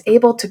that, I was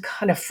able to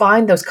kind of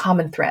find those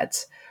common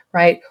threads,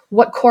 right?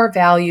 What core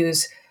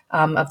values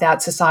of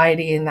that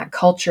society and that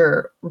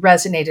culture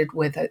resonated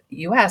with the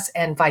US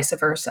and vice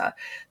versa.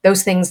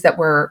 Those things that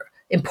were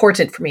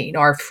important for me,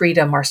 our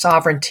freedom, our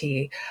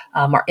sovereignty,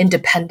 our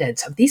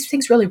independence. These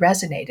things really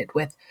resonated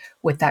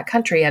with that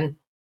country. And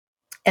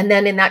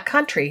then in that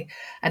country,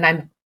 and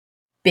I'm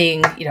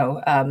being,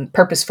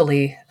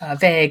 purposefully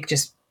vague,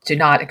 just to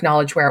not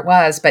acknowledge where it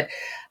was, but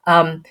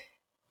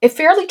a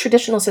fairly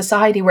traditional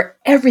society where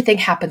everything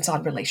happens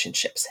on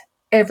relationships,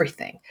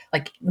 everything.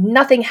 Like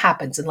nothing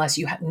happens unless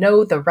you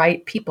know the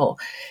right people.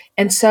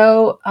 And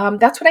so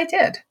that's what I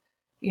did.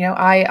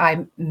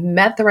 I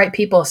met the right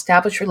people,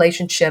 established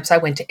relationships. I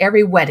went to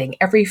every wedding,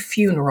 every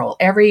funeral,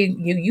 every,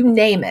 you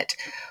name it,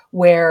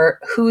 where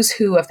who's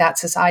who of that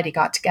society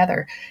got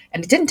together.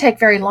 And it didn't take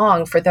very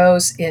long for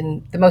those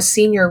in the most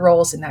senior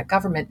roles in that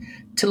government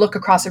to look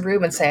across a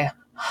room and say,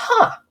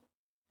 huh,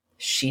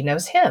 she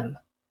knows him.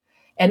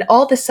 And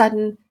all of a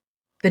sudden,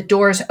 the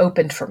doors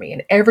opened for me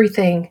and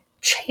everything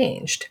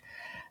changed.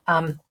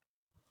 And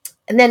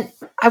then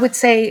I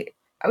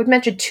would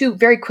mention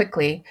very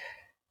quickly,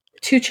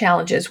 two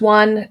challenges.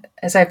 One,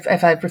 as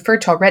I've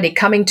referred to already,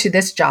 coming to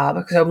this job,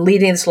 because I'm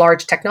leading this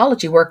large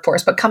technology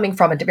workforce, but coming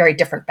from a very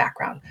different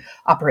background,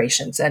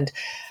 operations. And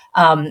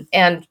I'm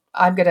going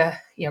to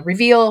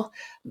reveal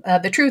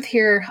the truth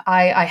here.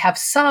 I have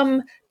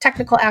some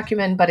technical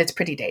acumen, but it's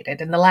pretty dated.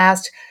 And the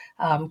last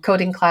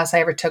coding class I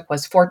ever took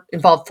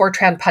involved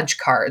Fortran punch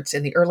cards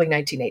in the early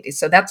 1980s.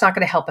 So that's not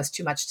going to help us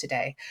too much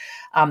today.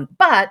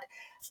 But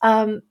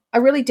I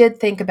really did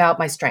think about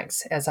my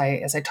strengths, as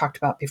I talked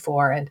about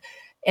before,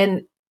 and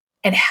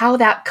how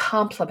that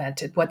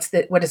complemented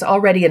what is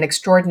already an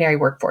extraordinary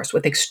workforce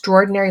with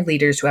extraordinary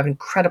leaders who have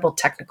incredible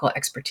technical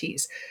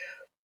expertise.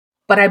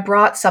 But I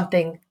brought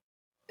something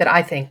that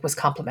I think was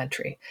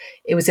complementary.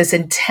 It was this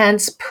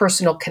intense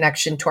personal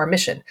connection to our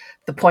mission,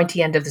 the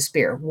pointy end of the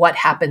spear, what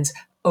happens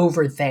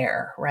over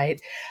there,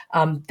 right?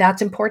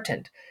 That's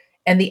important.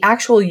 and the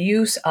actual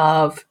use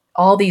of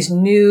all these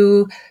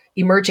new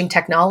emerging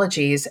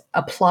technologies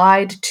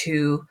applied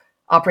to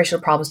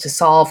operational problems to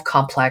solve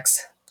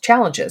complex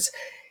challenges.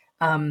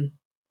 Um,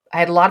 I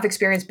had a lot of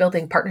experience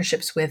building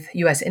partnerships with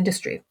U.S.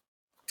 industry.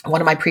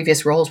 One of my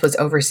previous roles was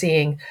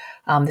overseeing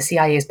the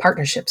CIA's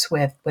partnerships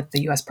with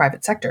the U.S.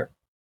 private sector.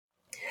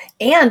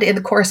 And in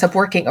the course of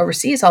working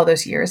overseas all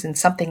those years, and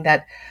something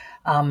that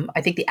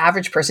I think the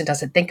average person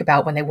doesn't think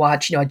about when they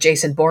watch, a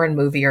Jason Bourne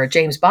movie or a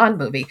James Bond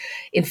movie.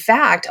 In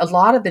fact, a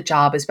lot of the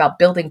job is about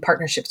building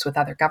partnerships with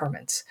other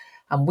governments.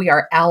 We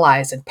are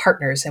allies and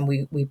partners, and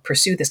we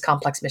pursue this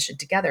complex mission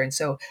together. And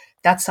so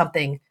that's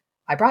something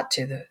I brought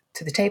to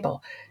the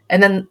table.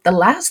 And then the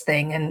last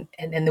thing, and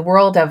in the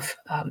world of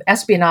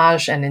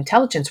espionage and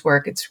intelligence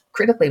work, it's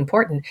critically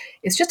important.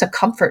 It's just a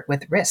comfort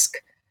with risk.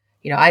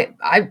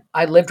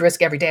 I lived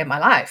risk every day of my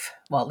life.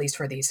 Well, at least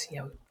for these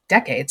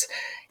decades,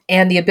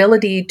 and the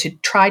ability to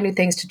try new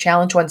things, to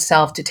challenge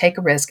oneself, to take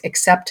a risk,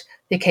 accept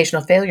the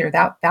occasional failure.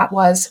 That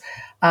was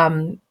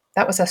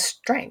a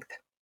strength.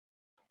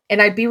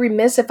 And I'd be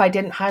remiss if I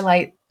didn't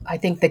highlight, I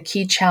think, the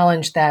key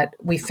challenge that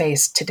we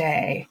face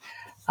today.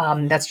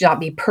 That's not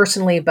me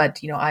personally, but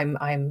I'm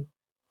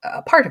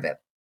a part of it.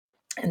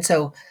 And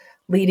so,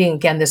 leading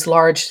again this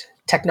large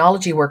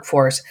technology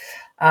workforce,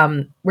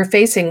 we're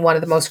facing one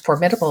of the most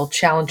formidable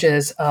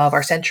challenges of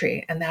our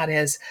century, and that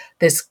is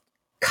this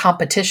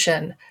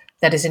competition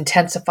that is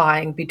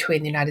intensifying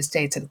between the United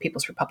States and the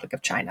People's Republic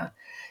of China.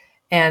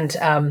 And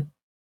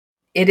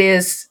it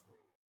is,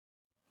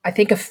 I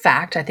think, a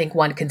fact. I think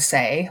one can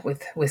say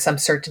with some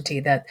certainty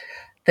that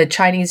the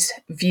Chinese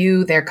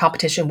view their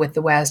competition with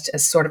the West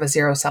as sort of a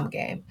zero-sum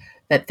game,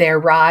 that their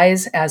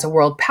rise as a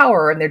world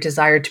power and their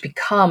desire to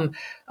become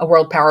a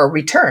world power,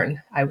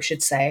 return, I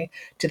should say,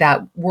 to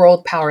that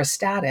world power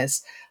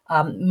status,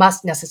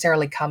 must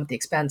necessarily come at the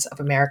expense of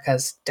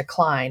America's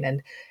decline.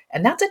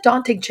 And that's a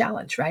daunting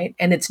challenge, right?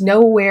 And it's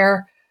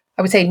nowhere,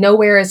 I would say,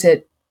 nowhere is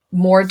it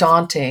more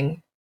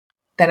daunting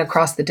than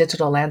across the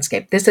digital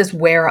landscape. This is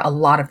where a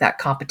lot of that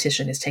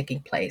competition is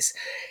taking place.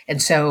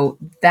 And so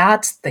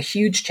that's the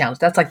huge challenge.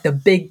 That's like the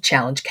big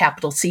challenge,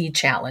 capital C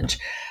challenge,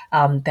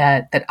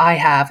 that I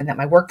have and that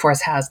my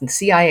workforce has and the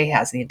CIA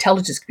has, and the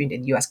intelligence community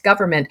and the US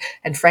government,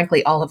 and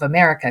frankly, all of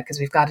America, because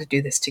we've got to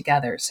do this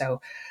together. So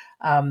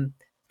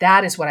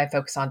that is what I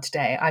focus on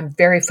today. I'm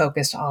very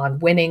focused on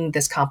winning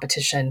this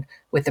competition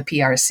with the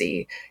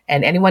PRC.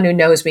 And anyone who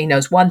knows me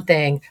knows one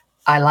thing: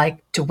 I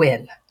like to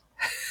win.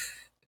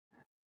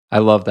 I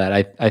love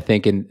that. I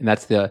think, and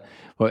that's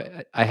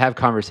I have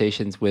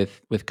conversations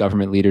with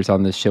government leaders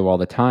on this show all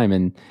the time,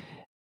 and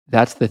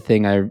that's the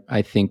thing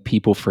I think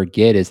people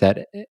forget is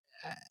that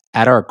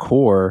at our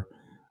core,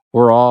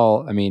 we're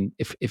all, I mean,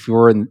 if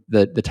you're in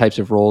the types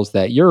of roles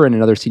that you're in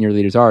and other senior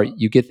leaders are,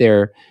 you get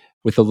there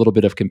with a little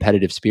bit of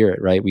competitive spirit,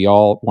 right? We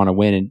all want to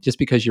win. And just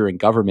because you're in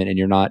government and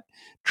you're not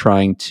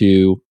trying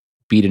to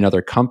beat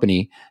another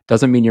company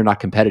doesn't mean you're not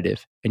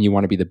competitive and you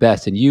want to be the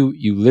best. And you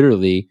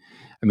literally,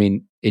 I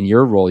mean, in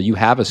your role, you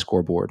have a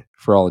scoreboard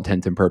for all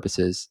intents and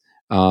purposes.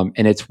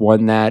 And it's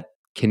one that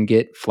can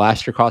get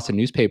flashed across a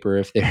newspaper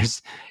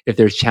if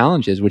there's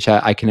challenges, which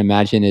I can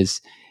imagine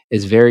is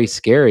very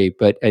scary.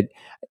 But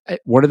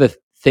one of the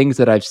things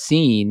that I've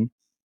seen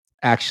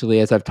actually,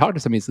 as I've talked to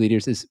some of these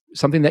leaders, is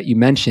something that you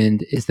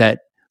mentioned is that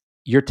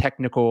your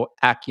technical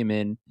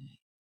acumen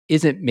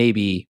isn't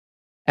maybe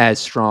as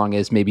strong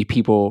as maybe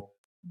people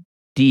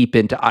deep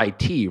into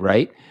IT,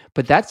 right?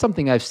 But that's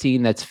something I've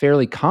seen that's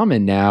fairly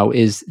common now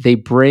is they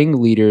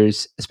bring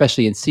leaders,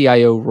 especially in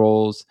CIO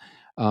roles,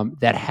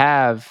 that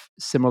have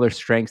similar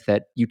strengths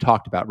that you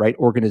talked about, right?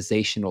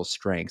 Organizational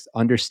strengths,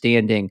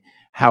 understanding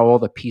how all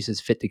the pieces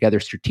fit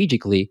together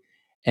strategically,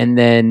 and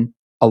then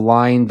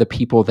align the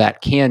people that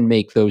can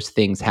make those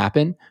things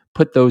happen,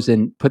 put those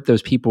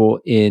people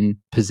in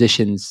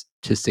positions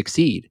to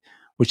succeed,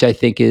 which I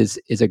think is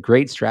a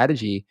great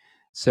strategy.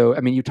 So,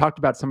 I mean, you talked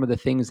about some of the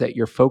things that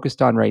you're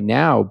focused on right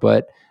now,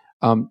 but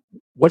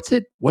what's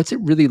it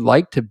really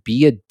like to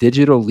be a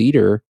digital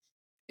leader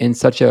in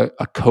such a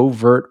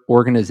covert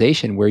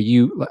organization where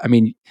I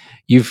mean,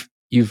 you've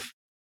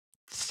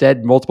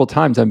said multiple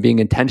times, I'm being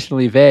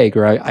intentionally vague,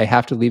 or I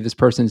have to leave this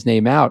person's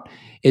name out.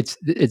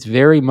 It's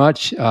very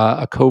much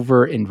a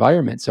covert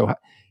environment. So,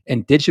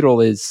 and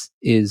digital is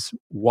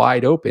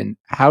wide open.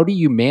 How do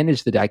you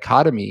manage the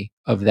dichotomy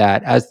of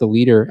that as the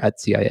leader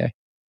at CIA?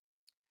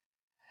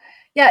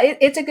 Yeah,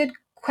 it's a good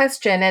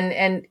question,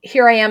 and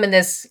here I am in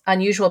this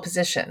unusual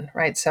position,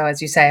 right? So,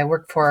 as you say, I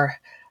work for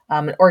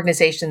an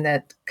organization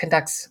that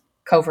conducts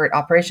covert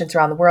operations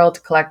around the world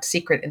to collect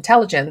secret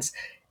intelligence,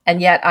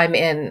 and yet I'm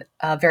in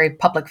a very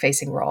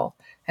public-facing role.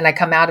 And I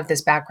come out of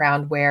this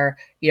background where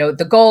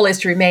the goal is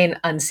to remain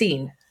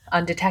unseen,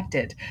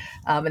 undetected,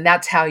 and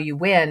that's how you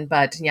win.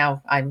 But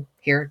I'm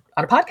here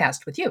on a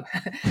podcast with you,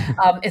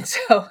 and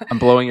so I'm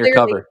blowing your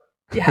clearly. cover.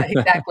 Yeah,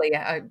 exactly.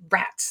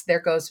 Rats. There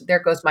goes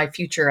my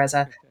future as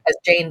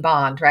Jane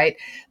Bond, right?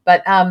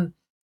 But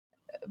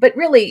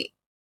really,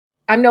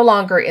 I'm no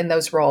longer in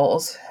those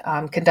roles,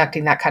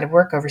 conducting that kind of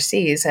work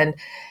overseas, and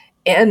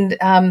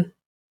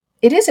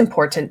it is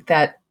important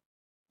that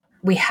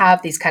we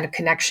have these kind of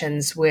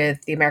connections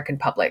with the American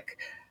public.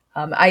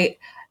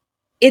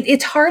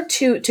 It's hard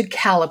to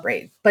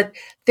calibrate, but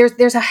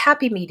there's a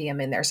happy medium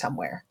in there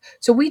somewhere.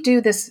 So we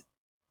do this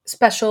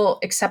special,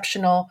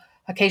 exceptional,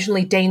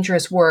 occasionally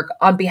dangerous work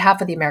on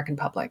behalf of the American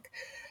public.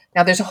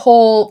 Now there's a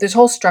whole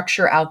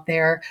structure out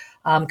there.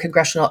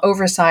 Congressional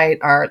oversight.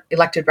 Our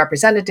elected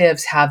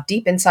representatives have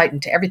deep insight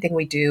into everything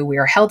we do. We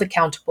are held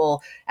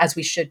accountable as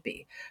we should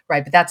be,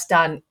 right? But that's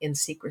done in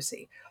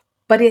secrecy.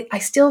 But I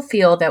still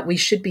feel that we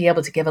should be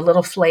able to give a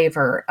little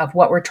flavor of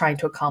what we're trying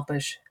to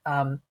accomplish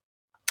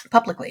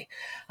publicly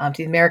to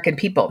the American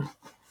people,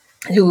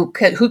 who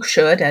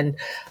should and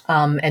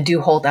do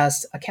hold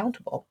us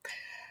accountable.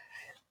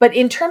 But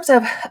in terms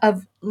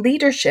of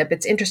leadership,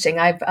 it's interesting.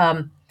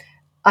 I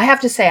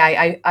have to say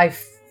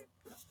I've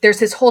there's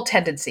this whole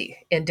tendency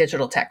in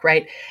digital tech,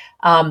 right?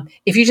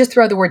 If you just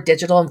throw the word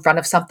digital in front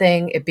of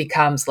something, it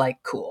becomes like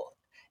cool.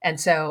 And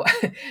so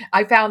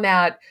I found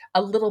that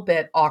a little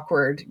bit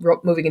awkward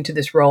moving into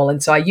this role.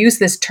 And so I use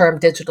this term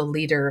digital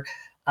leader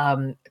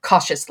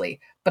cautiously,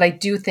 but I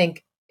do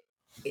think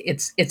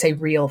it's a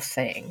real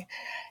thing.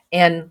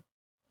 And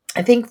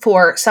I think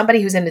for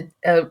somebody who's in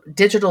a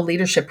digital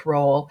leadership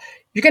role,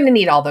 you're going to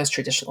need all those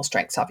traditional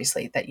strengths,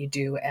 obviously, that you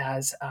do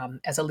as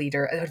a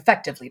leader, an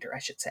effective leader, I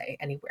should say,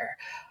 anywhere.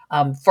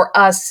 For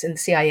us in the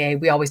CIA,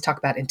 we always talk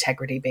about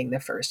integrity being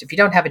the first. If you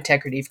don't have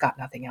integrity, you've got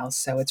nothing else.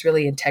 So it's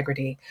really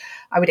integrity.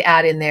 I would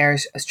add in there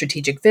a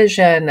strategic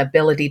vision,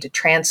 ability to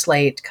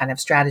translate kind of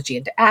strategy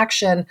into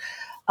action.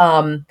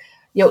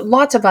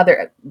 Lots of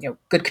other,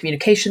 good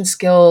communication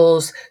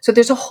skills. So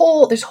there's a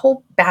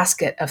whole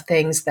basket of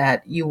things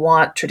that you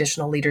want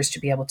traditional leaders to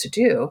be able to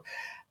do.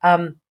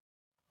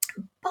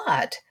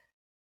 But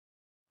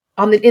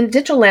in the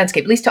digital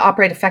landscape, at least to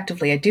operate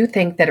effectively, I do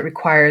think that it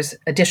requires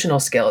additional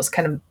skills,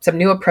 kind of some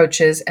new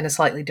approaches and a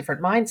slightly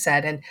different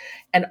mindset.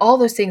 And all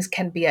those things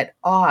can be at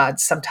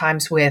odds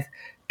sometimes with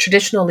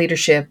traditional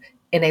leadership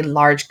in a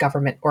large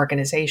government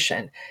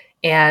organization.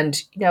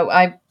 And,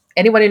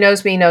 anyone who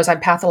knows me knows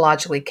I'm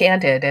pathologically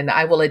candid, and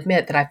I will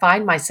admit that I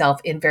find myself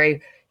in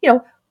very,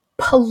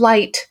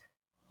 polite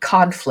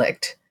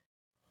conflict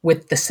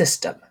with the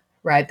system,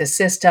 right? The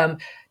system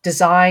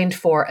designed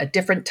for a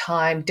different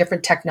time,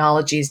 different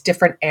technologies,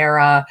 different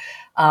era,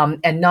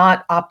 and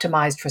not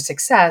optimized for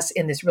success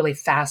in this really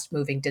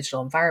fast-moving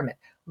digital environment.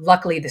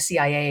 Luckily, the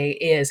CIA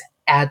is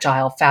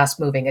agile,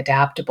 fast-moving,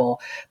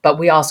 adaptable, but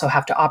we also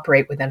have to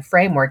operate within a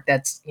framework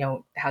that's,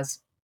 has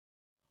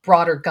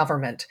broader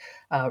government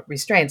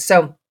restraints.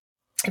 So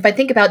if I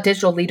think about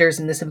digital leaders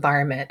in this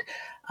environment,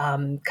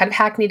 kind of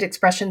hackneyed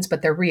expressions,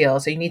 but they're real.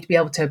 So you need to be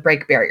able to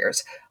break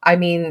barriers. I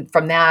mean,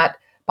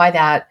 by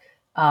that,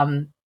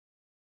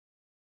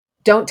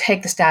 don't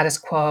take the status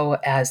quo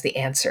as the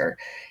answer.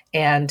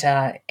 And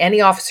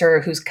any officer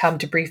who's come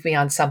to brief me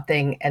on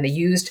something and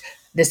used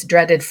this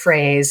dreaded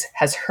phrase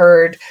has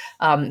heard,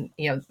 gotten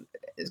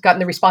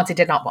the response they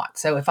did not want.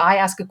 So if I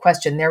ask a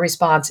question, their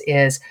response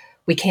is,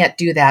 we can't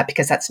do that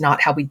because that's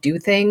not how we do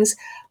things.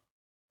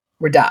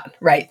 We're done,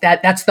 right?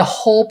 That's the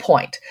whole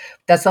point.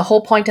 That's the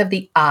whole point of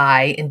the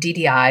I in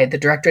DDI, the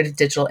Directorate of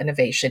Digital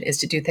Innovation, is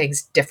to do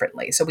things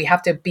differently. So we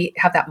have to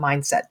have that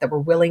mindset that we're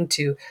willing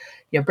to,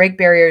 break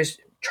barriers,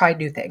 try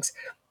new things.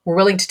 We're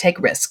willing to take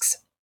risks.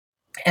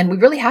 And we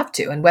really have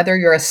to. And whether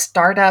you're a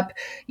startup,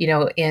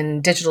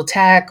 in digital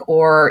tech,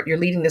 or you're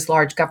leading this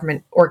large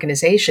government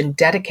organization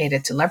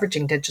dedicated to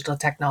leveraging digital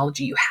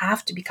technology, you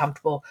have to be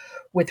comfortable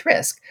with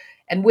risk.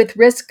 And with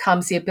risk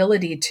comes the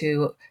ability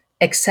to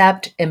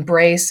accept,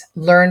 embrace,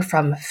 learn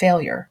from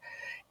failure.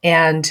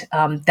 And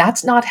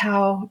that's not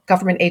how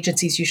government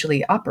agencies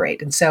usually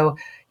operate. And so,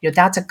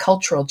 that's a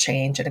cultural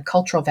change and a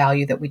cultural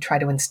value that we try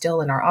to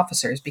instill in our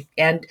officers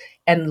and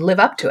live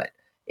up to it.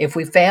 If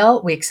we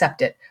fail, we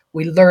accept it.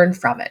 We learn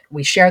from it.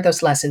 We share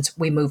those lessons.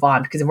 We move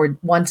on because we're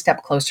one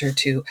step closer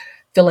to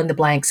fill in the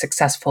blank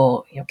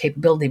successful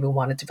capability we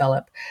want to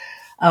develop.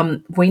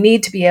 We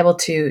need to be able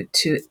to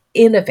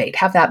innovate,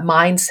 have that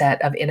mindset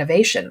of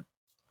innovation.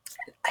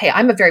 Hey,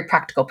 I'm a very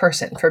practical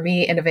person. For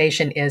me,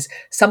 innovation is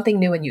something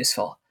new and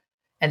useful.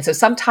 And so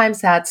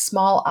sometimes that's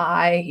small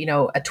I,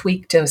 a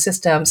tweak to a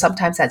system.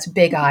 Sometimes that's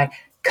big I,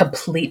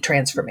 complete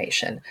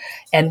transformation.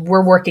 And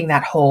we're working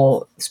that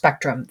whole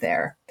spectrum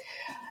there.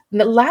 And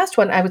the last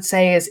one I would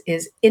say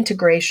is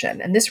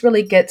integration. And this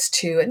really gets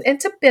to, and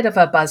it's a bit of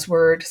a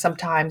buzzword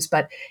sometimes,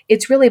 but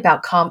it's really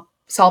about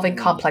solving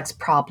complex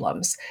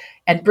problems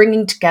and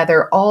bringing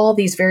together all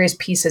these various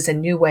pieces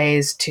in new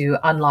ways to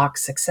unlock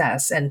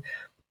success. And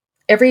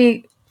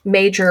every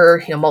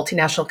major,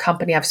 multinational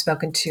company I've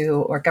spoken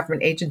to, or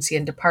government agency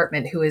and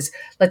department who is,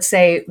 let's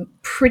say,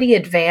 pretty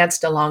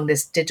advanced along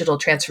this digital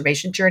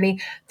transformation journey,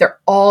 they're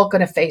all going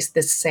to face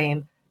this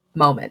same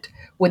moment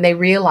when they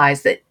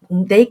realize that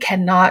they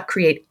cannot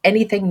create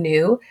anything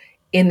new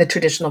in the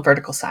traditional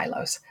vertical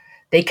silos.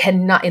 They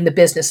cannot, in the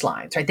business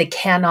lines, right? They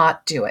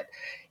cannot do it.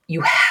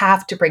 You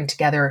have to bring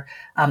together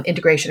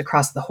integration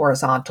across the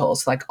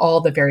horizontals, like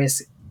all the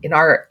various, in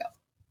our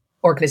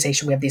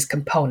organization, we have these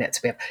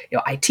components. We have,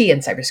 IT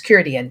and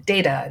cybersecurity and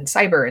data and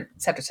cyber, and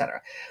et cetera, et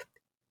cetera.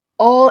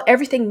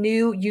 Everything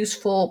new,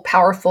 useful,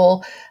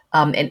 powerful,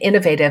 and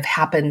innovative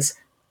happens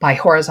by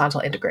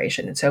horizontal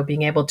integration. And so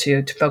being able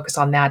to focus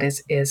on that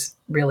is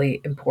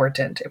really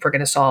important if we're going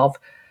to solve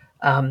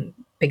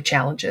big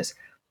challenges.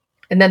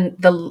 And then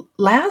the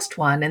last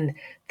one, and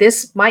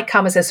this might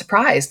come as a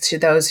surprise to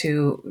those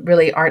who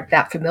really aren't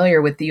that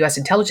familiar with the U.S.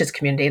 intelligence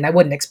community, and I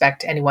wouldn't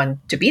expect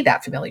anyone to be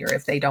that familiar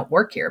if they don't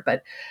work here,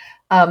 but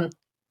um,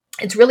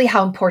 it's really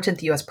how important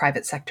the U.S.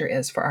 private sector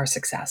is for our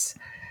success.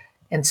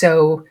 And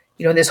so,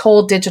 this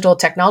whole digital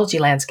technology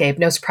landscape,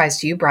 no surprise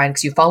to you, Brian,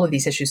 because you follow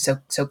these issues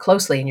so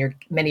closely, and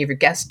many of your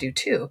guests do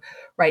too,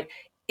 right?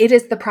 It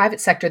is the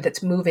private sector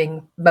that's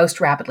moving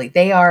most rapidly.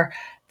 They are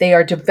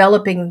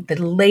developing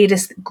the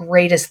latest,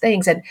 greatest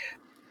things. And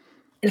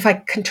if I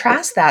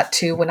contrast that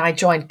to when I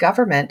joined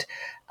government,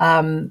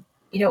 um,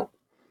 it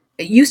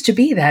used to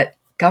be that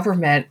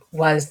government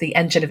was the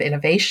engine of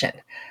innovation.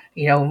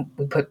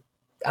 We put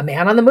a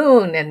man on the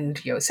moon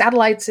and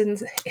satellites in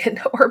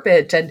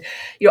orbit and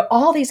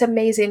all these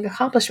amazing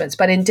accomplishments.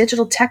 But in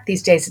digital tech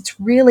these days, it's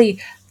really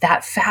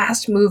that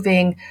fast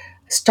moving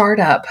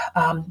startup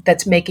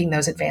that's making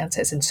those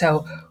advances. And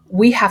so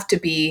we have to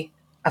be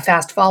a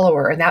fast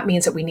follower, and that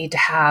means that we need to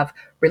have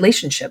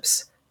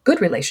relationships, good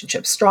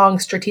relationships, strong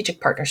strategic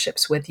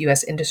partnerships with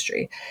U.S.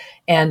 industry,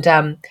 and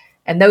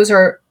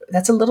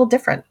that's a little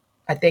different,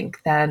 I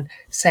think, than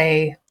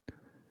say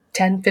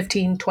 10,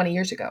 15, 20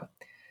 years ago.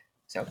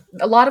 So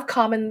a lot of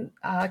common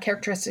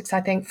characteristics, I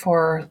think,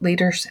 for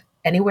leaders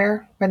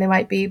anywhere where they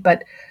might be,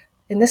 but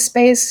in this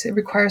space, it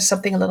requires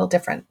something a little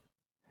different.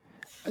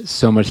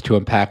 So much to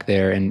unpack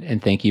there,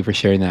 and thank you for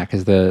sharing that,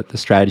 because the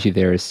strategy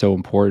there is so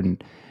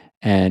important.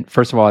 And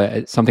first of all,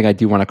 it's something I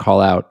do want to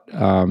call out.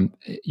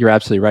 You're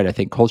absolutely right. I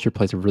think culture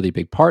plays a really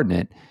big part in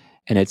it.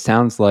 And it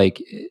sounds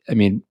like,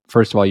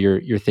 first of all,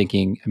 you're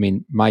thinking,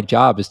 my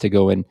job is to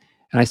go in,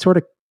 and I sort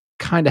of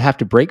kind of have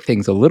to break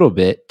things a little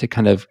bit to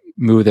kind of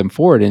move them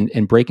forward.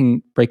 And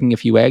breaking a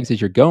few eggs as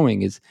you're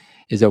going is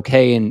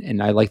okay.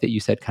 And I like that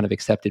you said kind of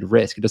accepted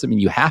risk. It doesn't mean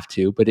you have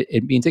to, but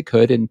it means it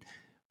could, and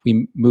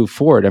we move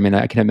forward.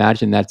 I can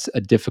imagine that's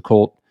a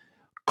difficult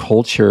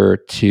culture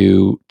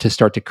to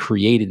start to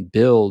create and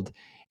build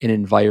an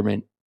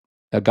environment,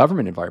 a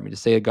government environment, to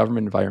say a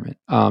government environment.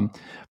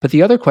 But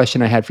the other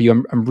question I had for you,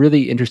 I'm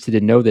really interested to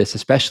know this,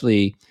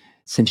 especially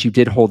since you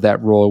did hold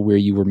that role where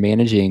you were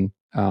managing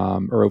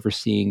or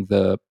overseeing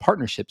the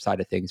partnership side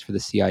of things for the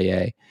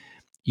CIA.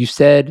 You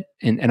said,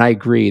 and I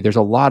agree, there's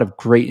a lot of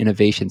great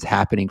innovations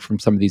happening from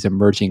some of these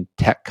emerging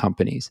tech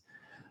companies.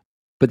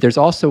 But there's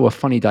also a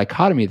funny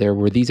dichotomy there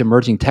where these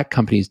emerging tech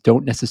companies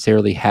don't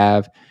necessarily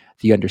have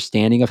the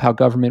understanding of how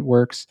government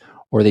works,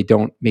 or they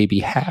don't maybe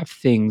have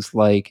things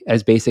like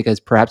as basic as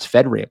perhaps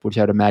FedRAMP, which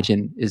I'd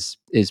imagine is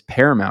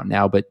paramount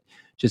now. But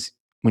just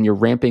when you're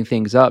ramping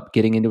things up,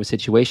 getting into a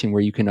situation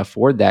where you can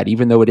afford that,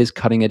 even though it is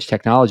cutting edge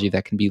technology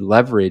that can be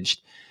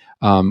leveraged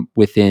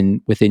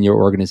within your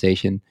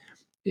organization,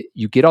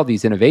 you get all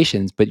these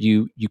innovations, but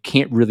you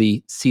can't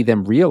really see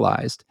them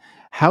realized.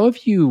 How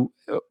have you?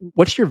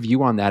 What's your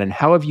view on that, and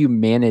how have you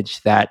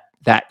managed that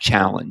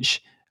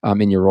challenge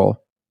in your role?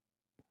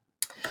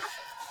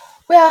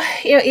 Well,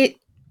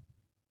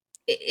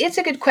 it's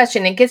a good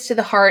question. It gets to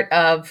the heart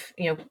of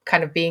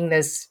kind of being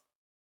this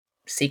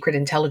secret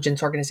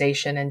intelligence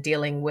organization and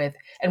dealing with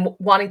and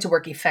wanting to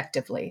work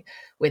effectively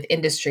with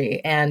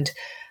industry. And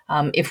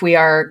if we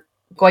are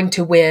going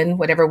to win,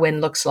 whatever win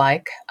looks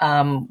like,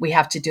 we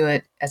have to do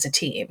it as a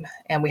team,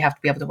 and we have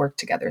to be able to work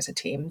together as a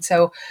team.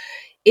 So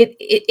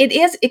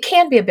it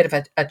can be a bit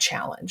of a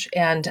challenge,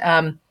 and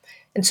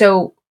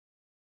so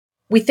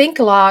we think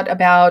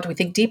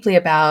deeply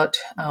about,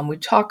 we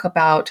talk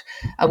about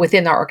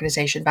within our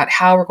organization about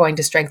how we're going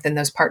to strengthen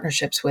those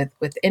partnerships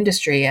with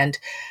industry, and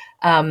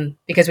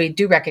because we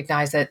do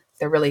recognize that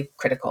they're really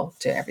critical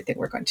to everything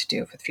we're going to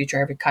do for the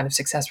future, every kind of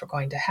success we're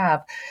going to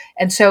have.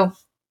 And so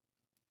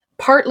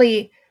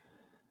partly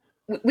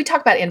we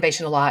talk about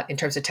innovation a lot in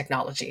terms of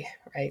technology,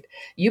 right?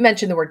 You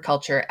mentioned the word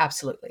culture.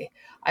 Absolutely.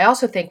 I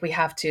also think we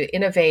have to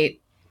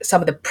innovate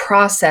some of the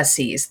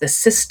processes, the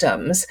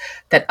systems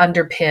that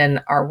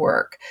underpin our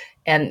work.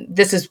 And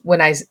this is when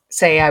I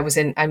say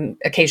I'm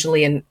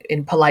occasionally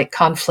in polite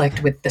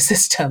conflict with the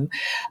system.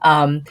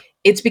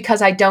 It's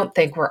because I don't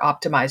think we're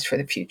optimized for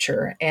the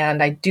future.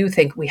 And I do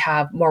think we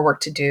have more work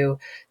to do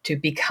to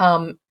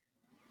become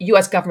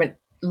U.S. government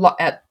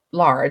at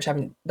large.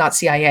 I'm not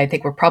CIA. I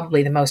think we're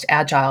probably the most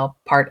agile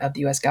part of the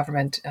U.S.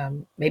 government,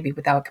 maybe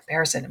without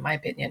comparison, in my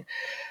opinion.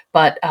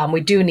 But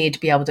we do need to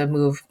be able to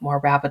move more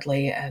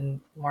rapidly and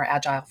more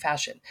agile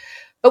fashion.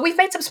 But we've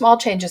made some small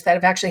changes that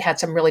have actually had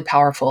some really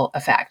powerful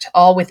effect,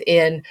 all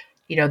within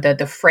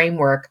the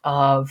framework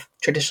of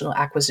traditional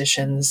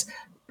acquisitions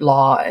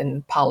law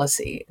and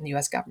policy in the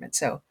U.S. government.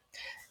 So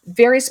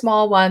very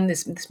small one.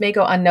 This may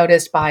go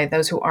unnoticed by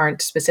those who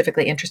aren't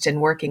specifically interested in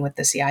working with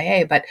the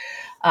CIA, but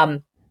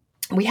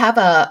we have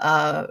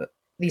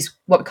these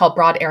what we call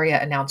broad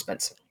area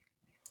announcements,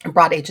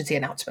 broad agency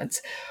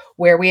announcements,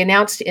 where we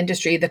announce to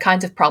industry the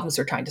kinds of problems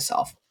we're trying to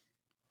solve.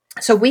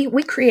 So we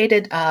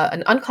created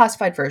an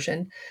unclassified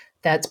version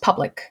that's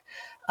public.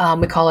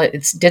 We call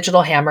it's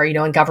Digital Hammer.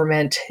 In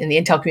government, in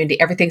the intel community,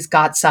 everything's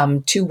got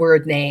some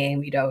 2-word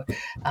name,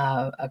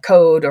 a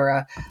code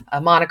or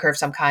a moniker of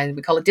some kind.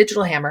 We call it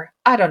Digital Hammer.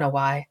 I don't know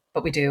why,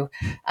 but we do.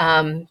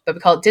 But we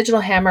call it Digital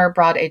Hammer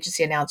Broad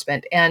Agency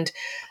Announcement. And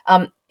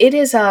it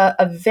is a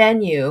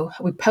venue.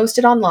 We post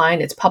it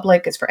online. It's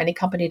public. It's for any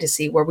company to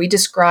see, where we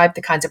describe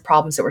the kinds of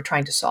problems that we're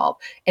trying to solve.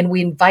 And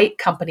we invite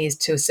companies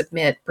to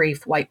submit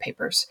brief white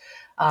papers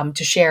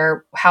to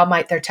share how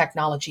might their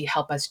technology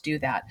help us do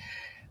that.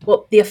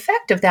 Well, the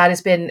effect of that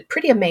has been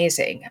pretty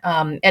amazing.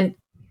 And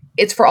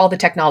it's for all the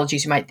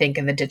technologies you might think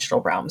in the digital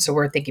realm. So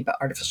we're thinking about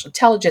artificial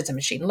intelligence and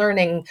machine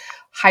learning,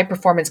 high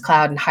performance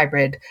cloud and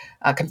hybrid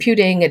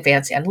computing,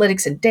 advanced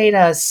analytics and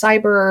data,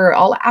 cyber,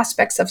 all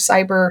aspects of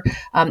cyber,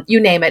 you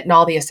name it, and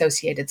all the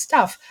associated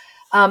stuff.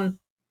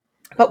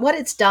 But what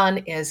it's done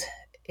is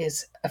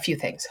a few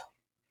things.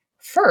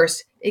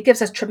 First, it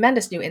gives us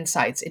tremendous new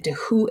insights into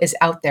who is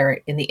out there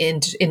in the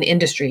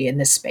industry in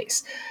this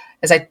space.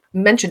 As I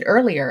mentioned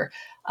earlier,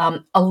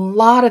 a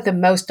lot of the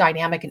most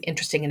dynamic and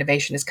interesting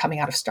innovation is coming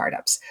out of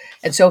startups.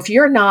 And so if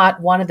you're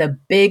not one of the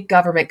big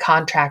government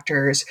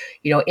contractors,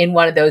 in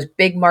one of those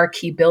big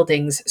marquee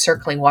buildings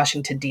circling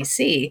Washington,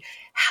 D.C.,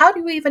 how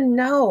do you even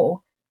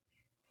know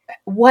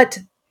what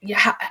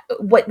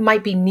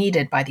might be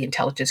needed by the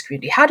intelligence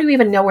community? How do you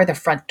even know where the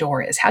front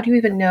door is? How do you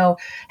even know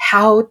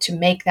how to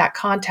make that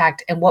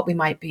contact and what we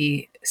might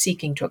be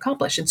seeking to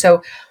accomplish? And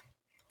so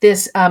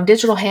this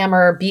Digital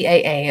Hammer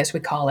BAA, as we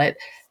call it,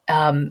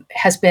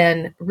 has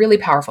been really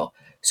powerful.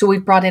 So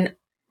we've brought in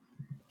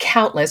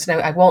countless, and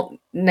I won't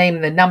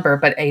name the number,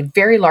 but a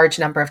very large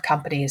number of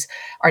companies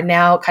are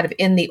now kind of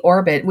in the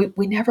orbit.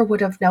 We never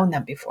would have known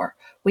them before.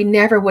 We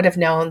never would have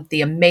known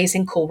the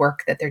amazing, cool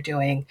work that they're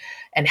doing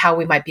and how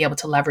we might be able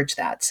to leverage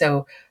that.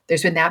 So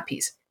there's been that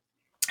piece.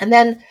 And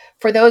then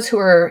for those who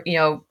are,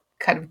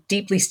 kind of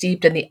deeply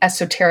steeped in the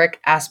esoteric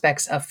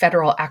aspects of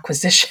federal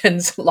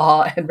acquisitions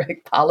law and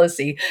reg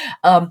policy,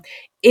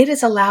 it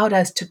has allowed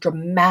us to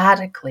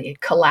dramatically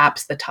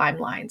collapse the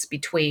timelines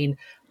between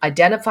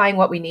identifying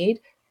what we need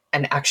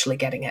and actually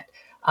getting it.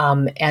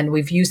 And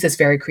we've used this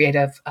very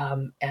creative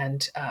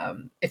and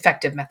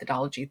effective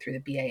methodology through the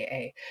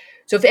BAA.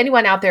 So if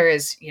anyone out there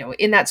is,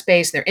 in that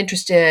space, they're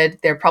interested,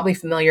 they're probably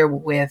familiar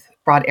with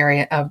broad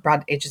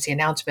agency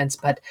announcements,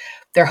 but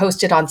they're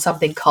hosted on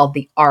something called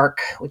the ARC,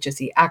 which is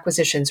the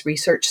Acquisitions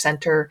Research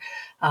Center.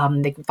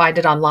 They can find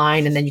it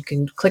online, and then you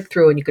can click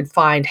through and you can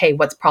find, hey,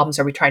 what problems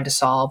are we trying to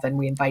solve? And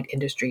we invite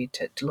industry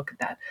to look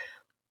at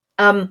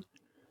that.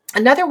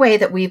 Another way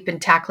that we've been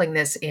tackling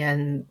this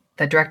in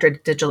the Director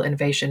of Digital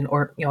Innovation,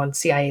 or on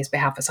CIA's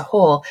behalf as a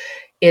whole,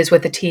 is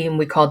with a team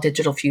we call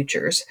Digital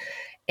Futures.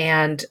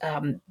 And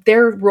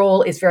their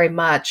role is very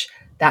much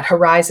that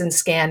horizon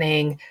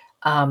scanning,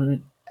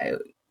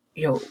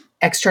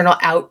 external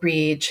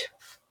outreach,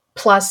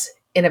 plus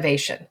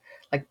innovation,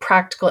 like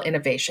practical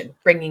innovation,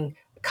 bringing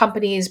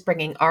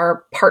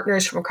our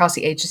partners from across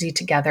the agency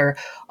together,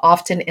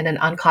 often in an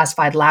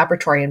unclassified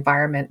laboratory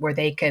environment where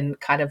they can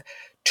kind of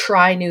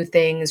try new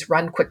things,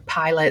 run quick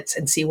pilots,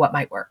 and see what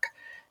might work.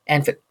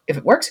 And if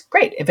it works,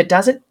 great. If it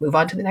doesn't, move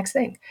on to the next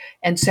thing.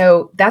 And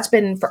so that's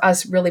been for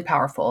us really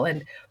powerful.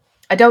 And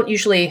I don't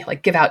usually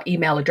give out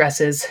email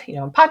addresses,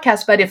 in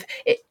podcasts, but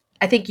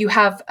I think you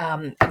have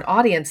an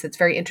audience that's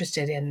very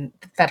interested in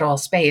the federal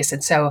space.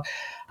 And so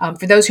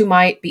for those who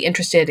might be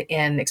interested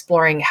in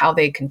exploring how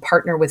they can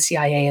partner with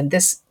CIA in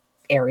this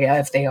area,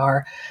 if they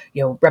are,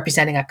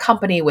 representing a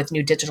company with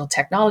new digital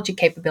technology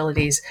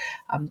capabilities,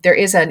 there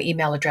is an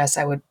email address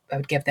I would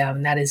give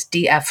them. That is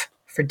DF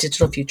for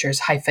Digital Futures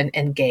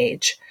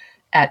 -engage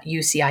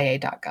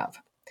 @ucia.gov.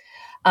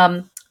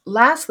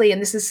 Lastly,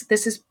 and this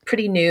is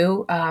pretty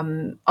new,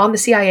 on the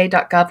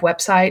CIA.gov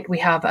website, we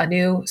have a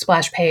new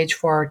splash page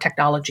for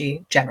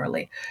technology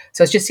generally.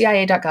 So it's just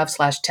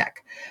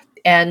CIA.gov/tech.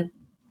 And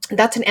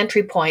that's an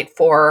entry point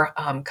for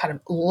kind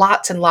of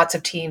lots and lots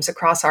of teams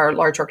across our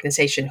large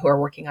organization who are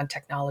working on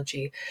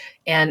technology.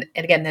 And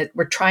again, that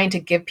we're trying to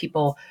give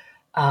people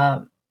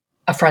a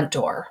front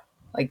door,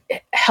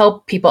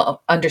 help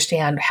people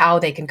understand how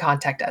they can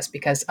contact us,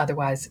 because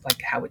otherwise,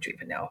 how would you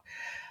even know?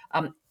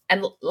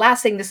 And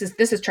last thing, this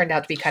has turned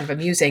out to be kind of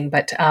amusing,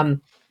 but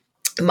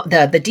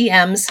the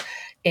DMs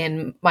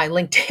in my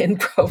LinkedIn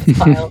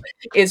profile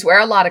is where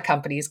a lot of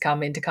companies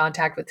come into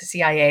contact with the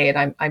CIA,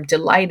 and I'm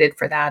delighted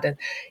for that. And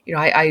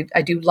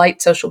I do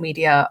light social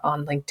media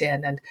on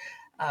LinkedIn,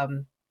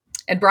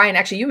 and Brian,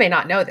 actually, you may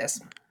not know this.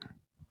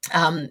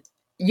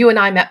 You and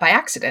I met by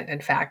accident,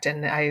 in fact,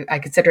 and I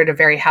consider it a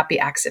very happy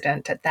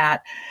accident at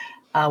that.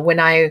 When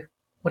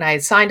I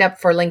signed up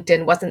for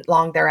LinkedIn, wasn't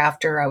long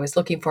thereafter, I was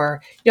looking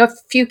for a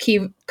few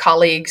key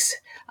colleagues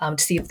to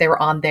see if they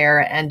were on there,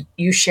 and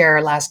you share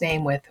a last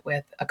name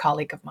with a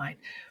colleague of mine.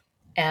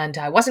 And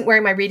I wasn't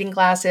wearing my reading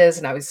glasses,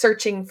 and I was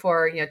searching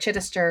for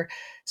Chittister.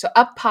 So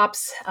up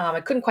pops, I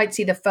couldn't quite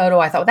see the photo.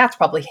 I thought, well, that's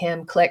probably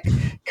him. Click,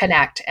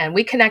 connect, and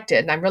we connected,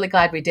 and I'm really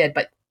glad we did.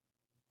 But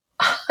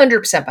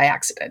 100% by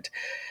accident.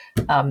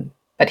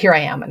 But here I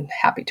am and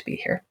happy to be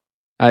here.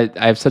 I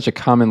have such a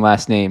common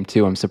last name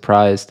too. I'm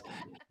surprised.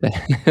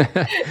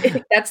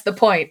 That's the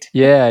point.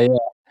 Yeah, yeah.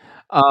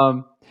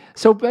 Um,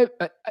 so, but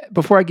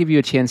before I give you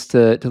a chance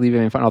to leave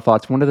any final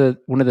thoughts, one of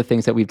the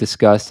things that we've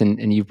discussed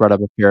and you've brought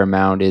up a fair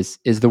amount is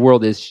the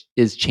world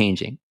is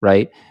changing,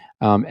 right?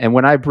 And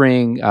when I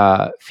bring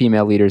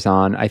female leaders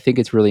on, I think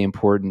it's really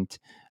important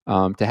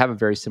to have a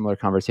very similar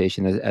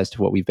conversation as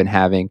to what we've been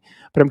having.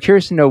 But I'm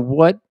curious to know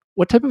what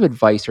type of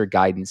advice or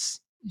guidance,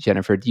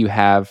 Jennifer, do you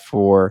have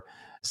for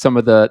some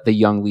of the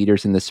young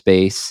leaders in the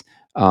space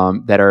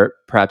that are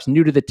perhaps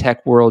new to the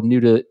tech world, new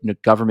to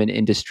government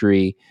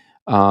industry,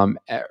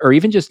 or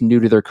even just new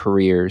to their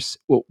careers?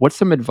 What's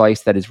some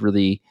advice that is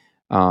really,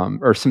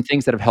 or some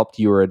things that have helped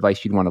you, or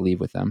advice you'd want to leave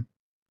with them?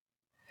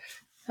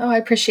 Oh, I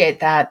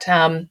appreciate that.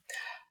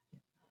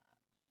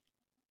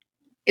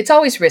 It's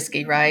always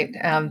risky, right?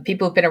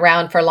 People who've been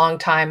around for a long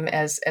time,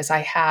 as I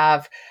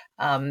have,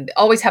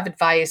 always have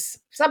advice.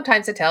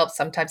 Sometimes it helps,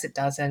 sometimes it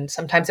doesn't.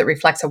 Sometimes it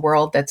reflects a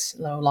world that's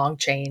long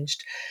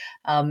changed.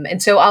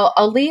 And so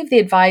I'll leave the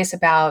advice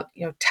about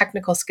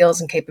technical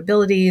skills and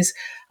capabilities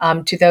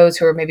to those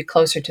who are maybe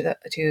closer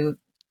to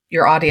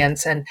your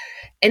audience, and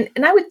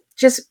I would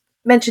just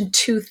mention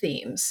two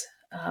themes,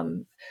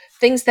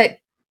 things that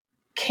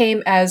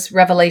came as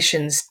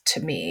revelations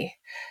to me,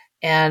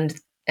 and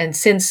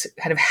since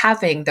kind of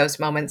having those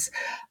moments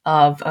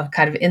of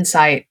kind of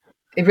insight,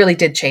 it really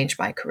did change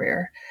my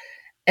career.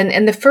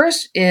 And the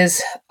first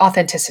is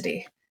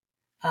authenticity.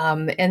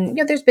 And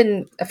there's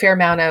been a fair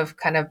amount of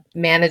kind of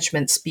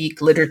management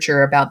speak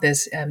literature about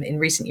this in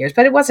recent years,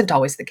 but it wasn't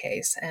always the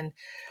case.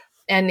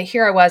 And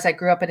here I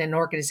grew up in an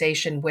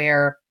organization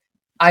where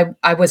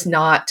I was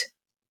not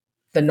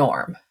the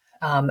norm.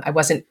 I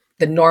wasn't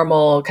the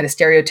normal kind of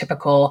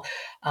stereotypical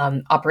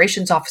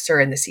operations officer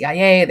in the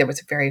CIA. There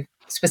was a very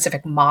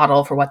specific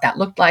model for what that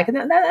looked like, and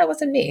that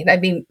wasn't me. I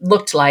mean,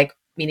 looked like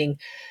meaning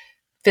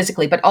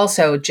physically, but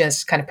also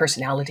just kind of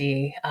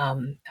personality,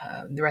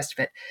 the rest of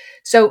it.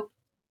 So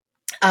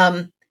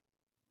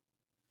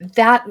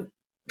that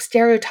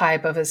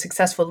stereotype of a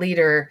successful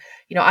leader,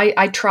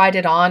 I tried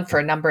it on for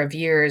a number of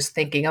years,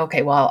 thinking,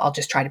 okay, well, I'll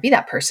just try to be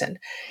that person.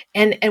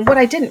 And what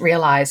I didn't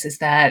realize is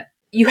that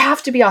you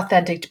have to be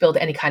authentic to build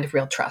any kind of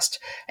real trust,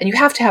 and you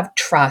have to have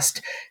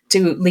trust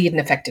to lead an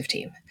effective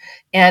team.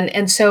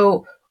 And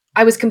so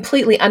I was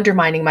completely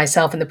undermining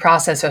myself in the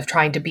process of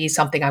trying to be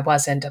something I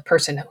wasn't, a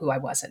person who I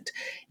wasn't,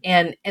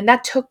 and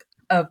that took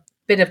a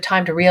bit of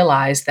time to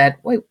realize that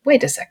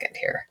wait a second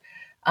here.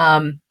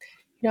 Um,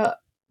 you know,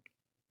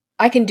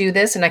 I can do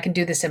this, and I can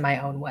do this in my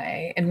own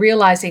way. And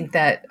realizing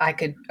that I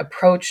could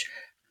approach a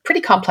pretty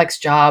complex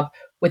job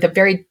with a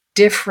very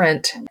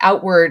different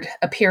outward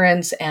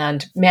appearance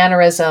and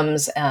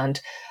mannerisms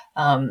and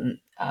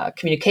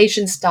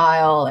communication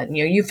style, and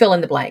you fill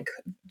in the blank,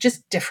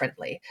 just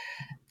differently.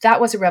 That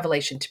was a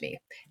revelation to me.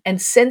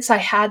 And since I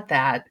had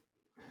that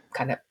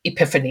kind of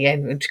epiphany,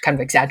 and kind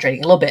of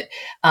exaggerating a little bit,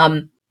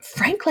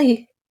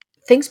 frankly,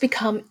 things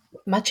become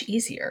much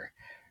easier,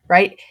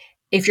 right?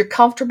 If you're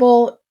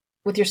comfortable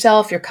with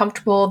yourself, you're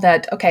comfortable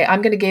that, okay,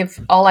 I'm going to give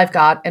all I've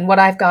got, and what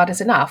I've got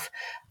is enough.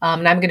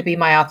 And I'm going to be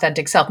my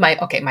authentic self,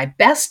 my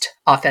best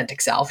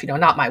authentic self,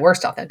 not my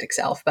worst authentic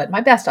self, but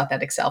my best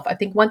authentic self. I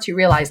think once you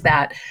realize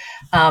that,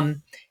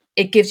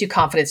 it gives you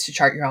confidence to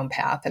chart your own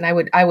path. And I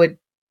would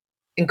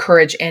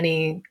encourage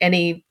any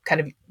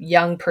kind of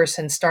young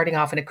person starting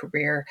off in a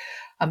career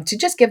to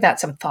just give that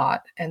some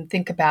thought and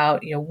think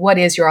about what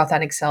is your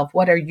authentic self,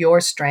 what are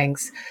your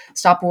strengths.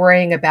 Stop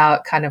worrying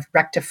about kind of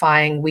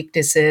rectifying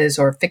weaknesses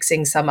or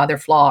fixing some other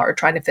flaw or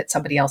trying to fit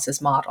somebody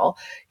else's model.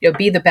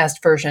 Be the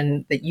best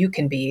version that you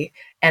can be,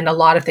 and a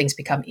lot of things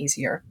become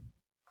easier.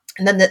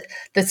 And then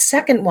the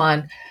second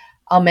one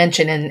I'll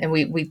mention, and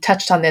we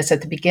touched on this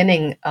at the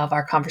beginning of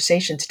our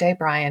conversation today,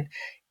 Brian,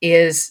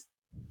 is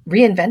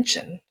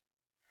reinvention.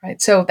 Right.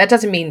 So that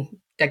doesn't mean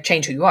like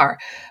change who you are,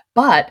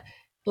 but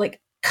like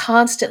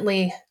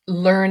constantly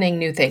learning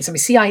new things. I mean,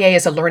 CIA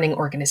is a learning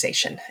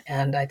organization,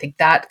 and I think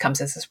that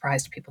comes as a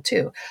surprise to people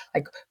too.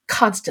 Like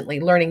constantly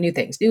learning new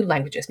things, new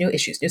languages, new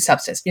issues, new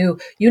substance, new,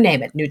 you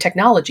name it, new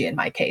technology in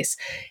my case.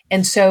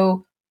 And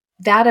so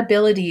that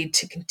ability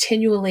to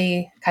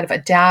continually kind of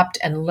adapt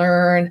and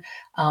learn,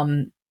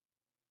 kind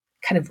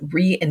of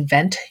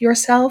reinvent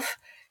yourself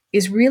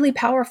is really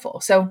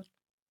powerful. So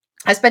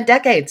I spent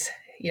decades,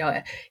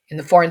 in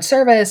the foreign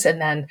service, and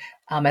then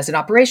as an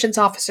operations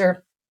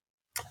officer.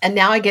 And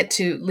now I get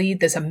to lead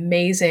this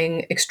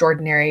amazing,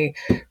 extraordinary,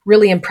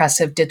 really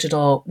impressive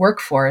digital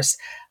workforce.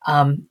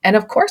 And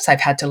of course,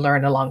 I've had to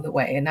learn along the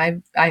way, and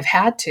I've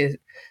had to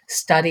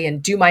study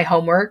and do my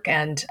homework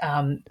and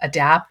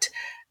adapt,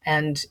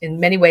 and in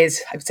many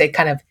ways, I would say,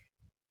 kind of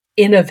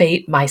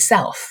innovate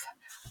myself.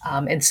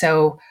 And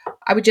so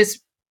I would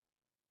just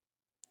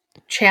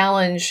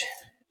challenge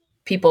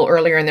people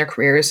earlier in their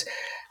careers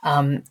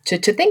to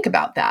think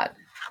about that.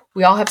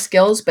 We all have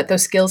skills, but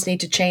those skills need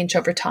to change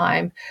over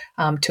time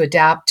to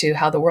adapt to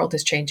how the world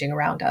is changing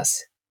around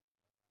us.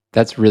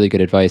 That's really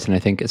good advice. And I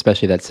think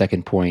especially that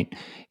second point,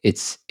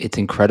 it's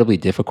incredibly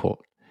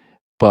difficult,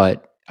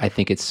 but I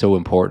think it's so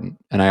important.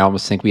 And I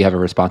almost think we have a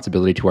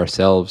responsibility to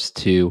ourselves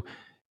to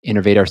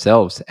innovate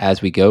ourselves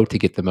as we go to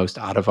get the most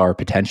out of our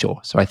potential.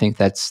 So I think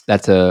that's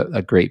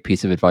a great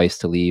piece of advice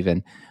to leave.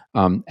 And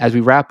as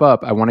we wrap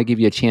up, I want to give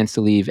you a chance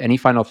to leave any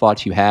final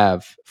thoughts you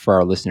have for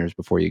our listeners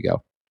before you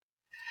go.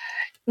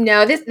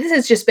 No, this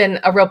has just been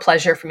a real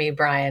pleasure for me,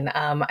 Brian.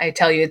 I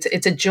tell you,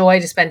 it's a joy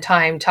to spend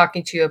time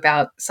talking to you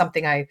about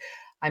something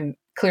I'm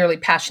clearly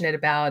passionate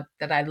about,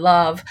 that I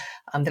love,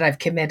 that I've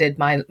committed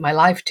my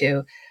life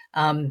to.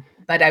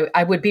 But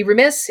I would be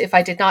remiss if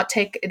I did not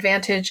take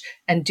advantage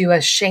and do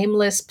a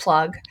shameless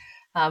plug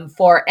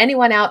for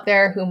anyone out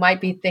there who might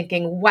be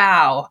thinking,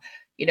 "Wow,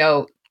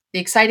 the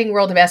exciting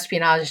world of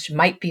espionage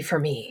might be for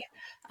me."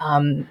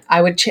 I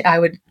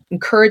would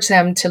encourage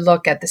them to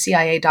look at the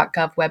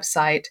CIA.gov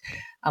website.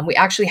 We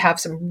actually have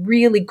some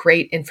really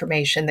great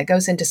information that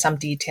goes into some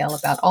detail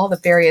about all the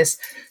various,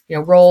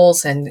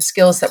 roles and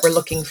skills that we're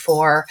looking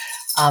for,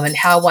 and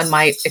how one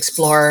might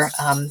explore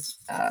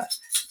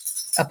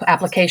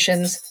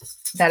applications.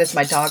 That is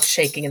my dog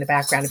shaking in the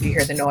background. If you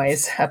hear the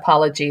noise,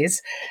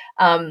 apologies.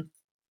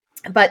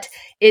 But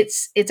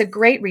it's a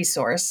great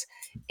resource,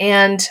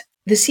 and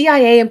the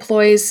CIA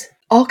employs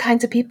all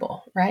kinds of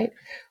people, right?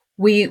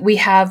 We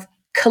have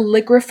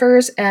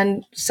calligraphers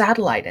and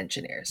satellite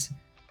engineers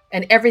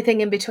and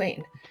everything in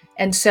between.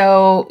 And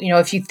so,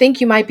 if you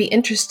think you might be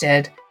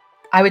interested,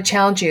 I would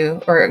challenge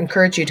you or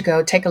encourage you to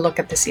go take a look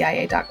at the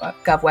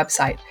CIA.gov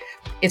website.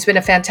 It's been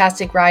a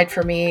fantastic ride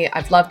for me.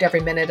 I've loved every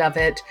minute of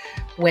it.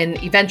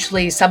 When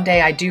eventually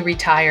someday I do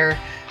retire,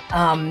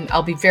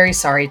 I'll be very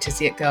sorry to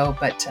see it go,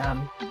 but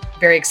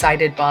very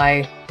excited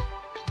by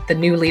the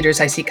new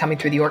leaders I see coming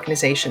through the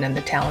organization and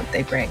the talent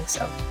they bring.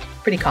 So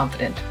pretty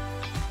confident.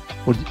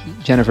 Well,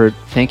 Jennifer,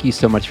 thank you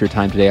so much for your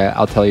time today.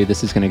 I'll tell you,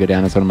 this is going to go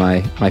down as one of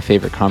my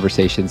favorite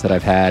conversations that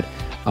I've had.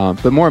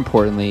 But more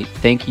importantly,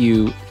 thank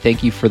you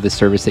for the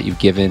service that you've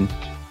given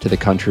to the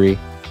country,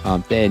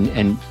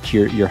 and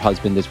to your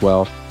husband as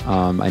well.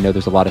 I know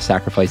there's a lot of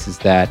sacrifices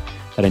that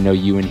I know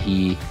you and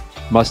he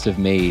must have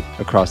made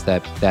across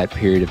that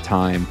period of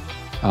time.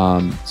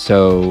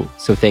 So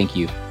thank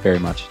you very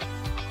much.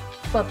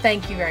 Well,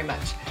 thank you very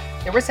much.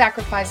 There were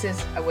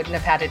sacrifices. I wouldn't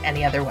have had it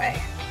any other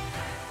way.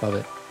 Love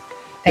it.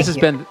 This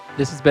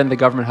has been the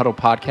Government Huddle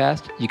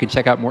podcast. You can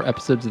check out more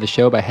episodes of the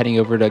show by heading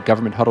over to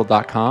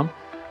governmenthuddle.com,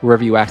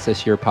 wherever you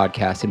access your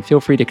podcast. And feel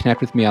free to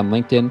connect with me on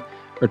LinkedIn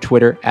or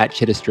Twitter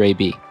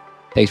 @ChittisterAB.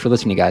 Thanks for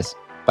listening, guys.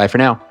 Bye for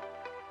now.